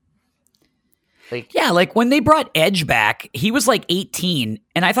 Like, yeah, like when they brought Edge back, he was like 18,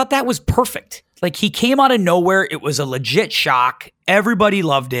 and I thought that was perfect. Like, he came out of nowhere. It was a legit shock. Everybody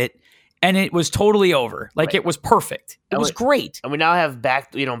loved it, and it was totally over. Like, It was perfect. It was great. And we now have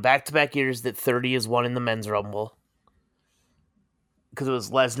back-to-back years that 30 is won in the men's Rumble. Because it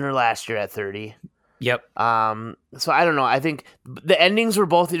was Lesnar last year at 30. Yep. So I don't know. I think the endings were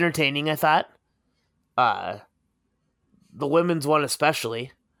both entertaining, I thought. The women's one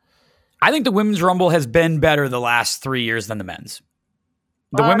especially. I think the Women's Rumble has been better the last 3 years than the men's.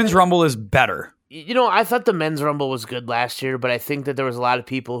 The Women's Rumble is better. You know, I thought the men's Rumble was good last year, but I think that there was a lot of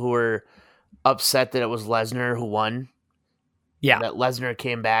people who were upset that it was Lesnar who won. Yeah. That Lesnar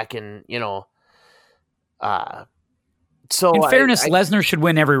came back and, you know, so in fairness, Lesnar should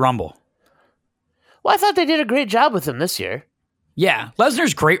win every Rumble. Well, I thought they did a great job with him this year. Yeah,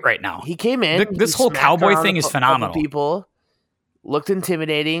 Lesnar's great right now. He came in. This whole cowboy thing is phenomenal. People looked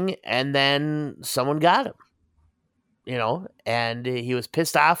intimidating, and then someone got him. You know, and he was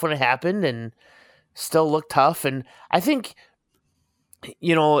pissed off when it happened, and still looked tough. And I think,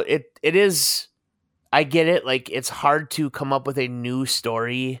 you know, it is. I get it. Like, it's hard to come up with a new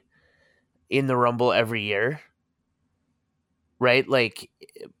story in the Rumble every year, right? Like,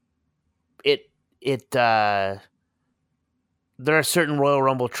 there are certain Royal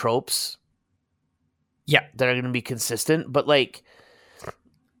Rumble tropes, yeah, that are going to be consistent. But like,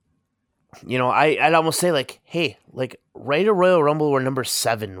 you know, I'd almost say like, hey, like, write a Royal Rumble where number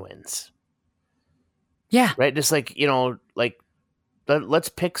 7 wins. Yeah, right. Just like, you know, like, let's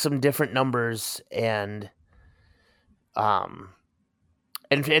pick some different numbers and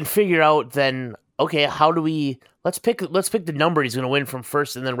figure out then, okay, how do we let's pick the number he's going to win from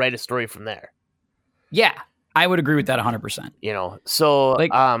first, and then write a story from there. Yeah, I would agree with that 100%. You know, so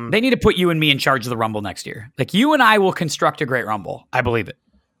like, they need to put you and me in charge of the Rumble next year. Like, you and I will construct a great Rumble. I believe it.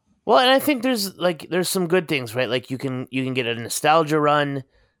 Well, and I think there's some good things, right? Like, you can get a nostalgia run.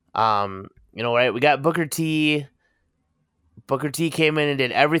 You know, right? We got Booker T. Booker T came in and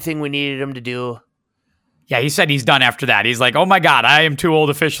did everything we needed him to do. Yeah, he said he's done after that. He's like, oh my God, I am too old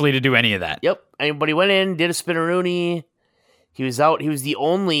officially to do any of that. Yep. But he went in, did a spinneroonie. He was out. He was the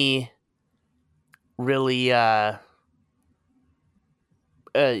only really, you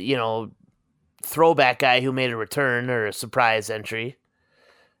know, throwback guy who made a return or a surprise entry.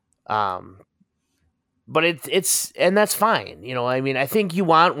 But it's and that's fine. You know, I mean, I think you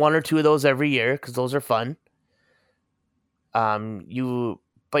want 1 or 2 of those every year because those are fun.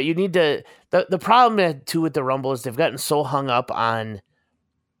 But you need to. The problem too with the Rumble is they've gotten so hung up on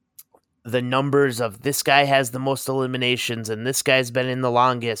the numbers of this guy has the most eliminations and this guy's been in the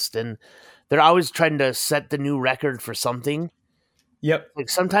longest, and they're always trying to set the new record for something. Yep. Like,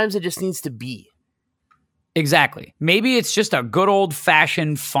 sometimes it just needs to be. Exactly. Maybe it's just a good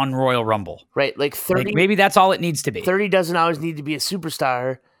old-fashioned fun Royal Rumble. Right, like 30. Like, maybe that's all it needs to be. 30 doesn't always need to be a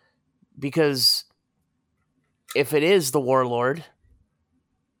superstar, because if it is the Warlord,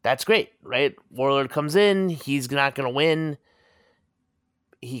 that's great, right? Warlord comes in, he's not going to win.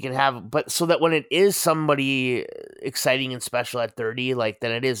 He can have, but so that when it is somebody exciting and special at 30, like,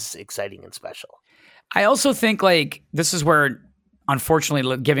 then it is exciting and special. I also think, like, this is where,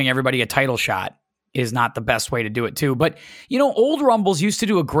 unfortunately, giving everybody a title shot is not the best way to do it too. But, you know, old Rumbles used to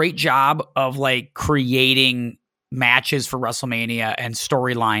do a great job of, like, creating matches for WrestleMania and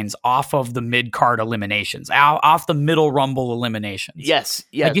storylines off of the mid-card eliminations, off the middle Rumble eliminations. Yes.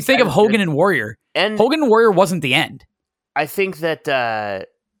 Like, you think of Hogan and Warrior. And Hogan and Warrior wasn't the end. I think that I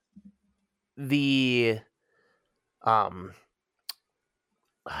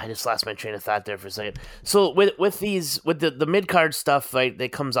just lost my train of thought there for a second. So with the mid-card stuff, right,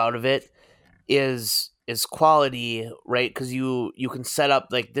 that comes out of it is quality, right? Because you can set up,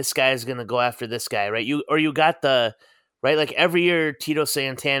 like, this guy is going to go after this guy, right? You got the, right? Like, every year Tito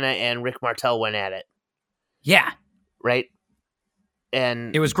Santana and Rick Martel went at it. Yeah. Right?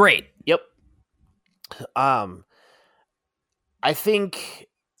 And it was great. Yep. I think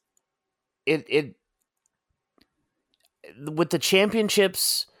it with the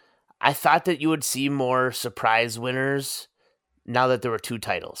championships, I thought that you would see more surprise winners now that there were 2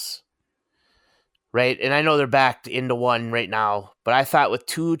 titles. Right? And I know they're backed into 1 right now, but I thought with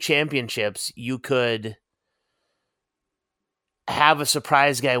 2 championships, you could have a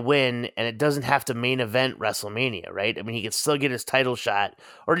surprise guy win, and it doesn't have to main event WrestleMania, right? I mean, he could still get his title shot,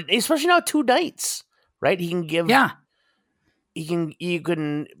 or especially now 2 nights, right? He can give, you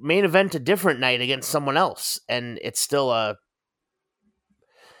can main event a different night against someone else, and it's still a.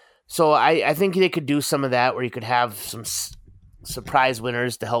 So I think they could do some of that, where you could have some surprise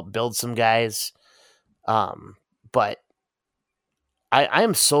winners to help build some guys. But I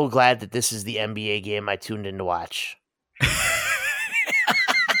am so glad that this is the NBA game I tuned in to watch.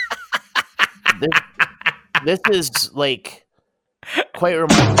 This is, like, quite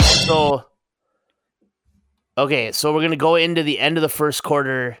remarkable. So, okay, so we're going to go into the end of the first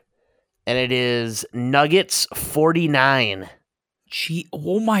quarter, and it is Nuggets 49, Gee,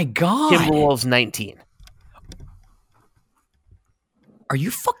 oh my God. Timberwolves 19. Are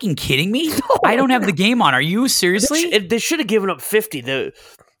you fucking kidding me? I don't have the game on. Are you seriously? They should have given up 50.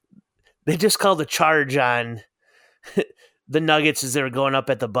 They just called a charge on the Nuggets as they were going up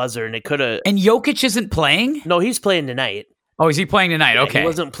at the buzzer, and it could have. And Jokic isn't playing? No, he's playing tonight. Oh, is he playing tonight? Yeah, okay. He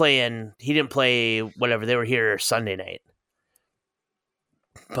wasn't playing. He didn't play whatever. They were here Sunday night.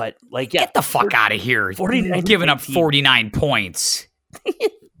 But, like, yeah. Get the fuck out of here. 49 Giving up 49 points.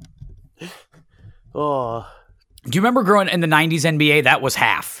 Oh. Do you remember growing in the 90s NBA? That was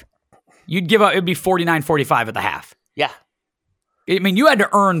half. You'd give up, it'd be 49-45 at the half. Yeah. I mean, you had to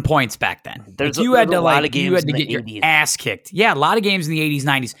earn points back then. You had to get your ass kicked. Yeah, a lot of games in the 80s,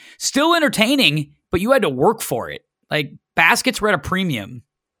 90s. Still entertaining, but you had to work for it. Like, baskets were at a premium.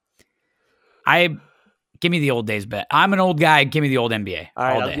 Give me the old days bet. I'm an old guy. Give me the old NBA. All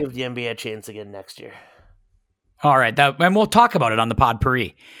right, I'll give the NBA a chance again next year. All right, and we'll talk about it on the Pod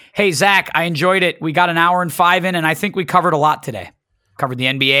Puri. Hey, Zach, I enjoyed it. We got an hour and 5 in, and I think we covered a lot today. Covered the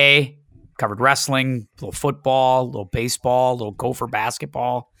NBA, covered wrestling, a little football, a little baseball, a little Gopher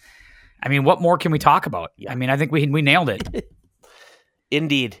basketball. I mean, what more can we talk about? Yeah. I mean, I think we nailed it.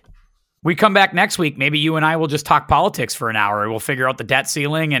 Indeed. We come back next week. Maybe you and I will just talk politics for an hour. We'll figure out the debt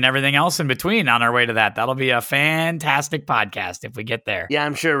ceiling and everything else in between on our way to that. That'll be a fantastic podcast if we get there. Yeah,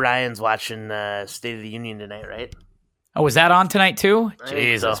 I'm sure Ryan's watching State of the Union tonight, right? Oh, is that on tonight too?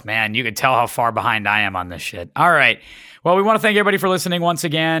 Jesus, man. You can tell how far behind I am on this shit. All right. Well, we want to thank everybody for listening once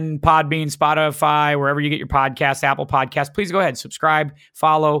again. Podbean, Spotify, wherever you get your podcasts, Apple Podcasts. Please go ahead, subscribe,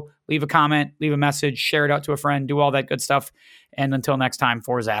 follow, leave a comment, leave a message, share it out to a friend, do all that good stuff. And until next time,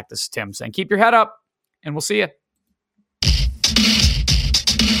 for Zach, this is Tim saying keep your head up, and we'll see you.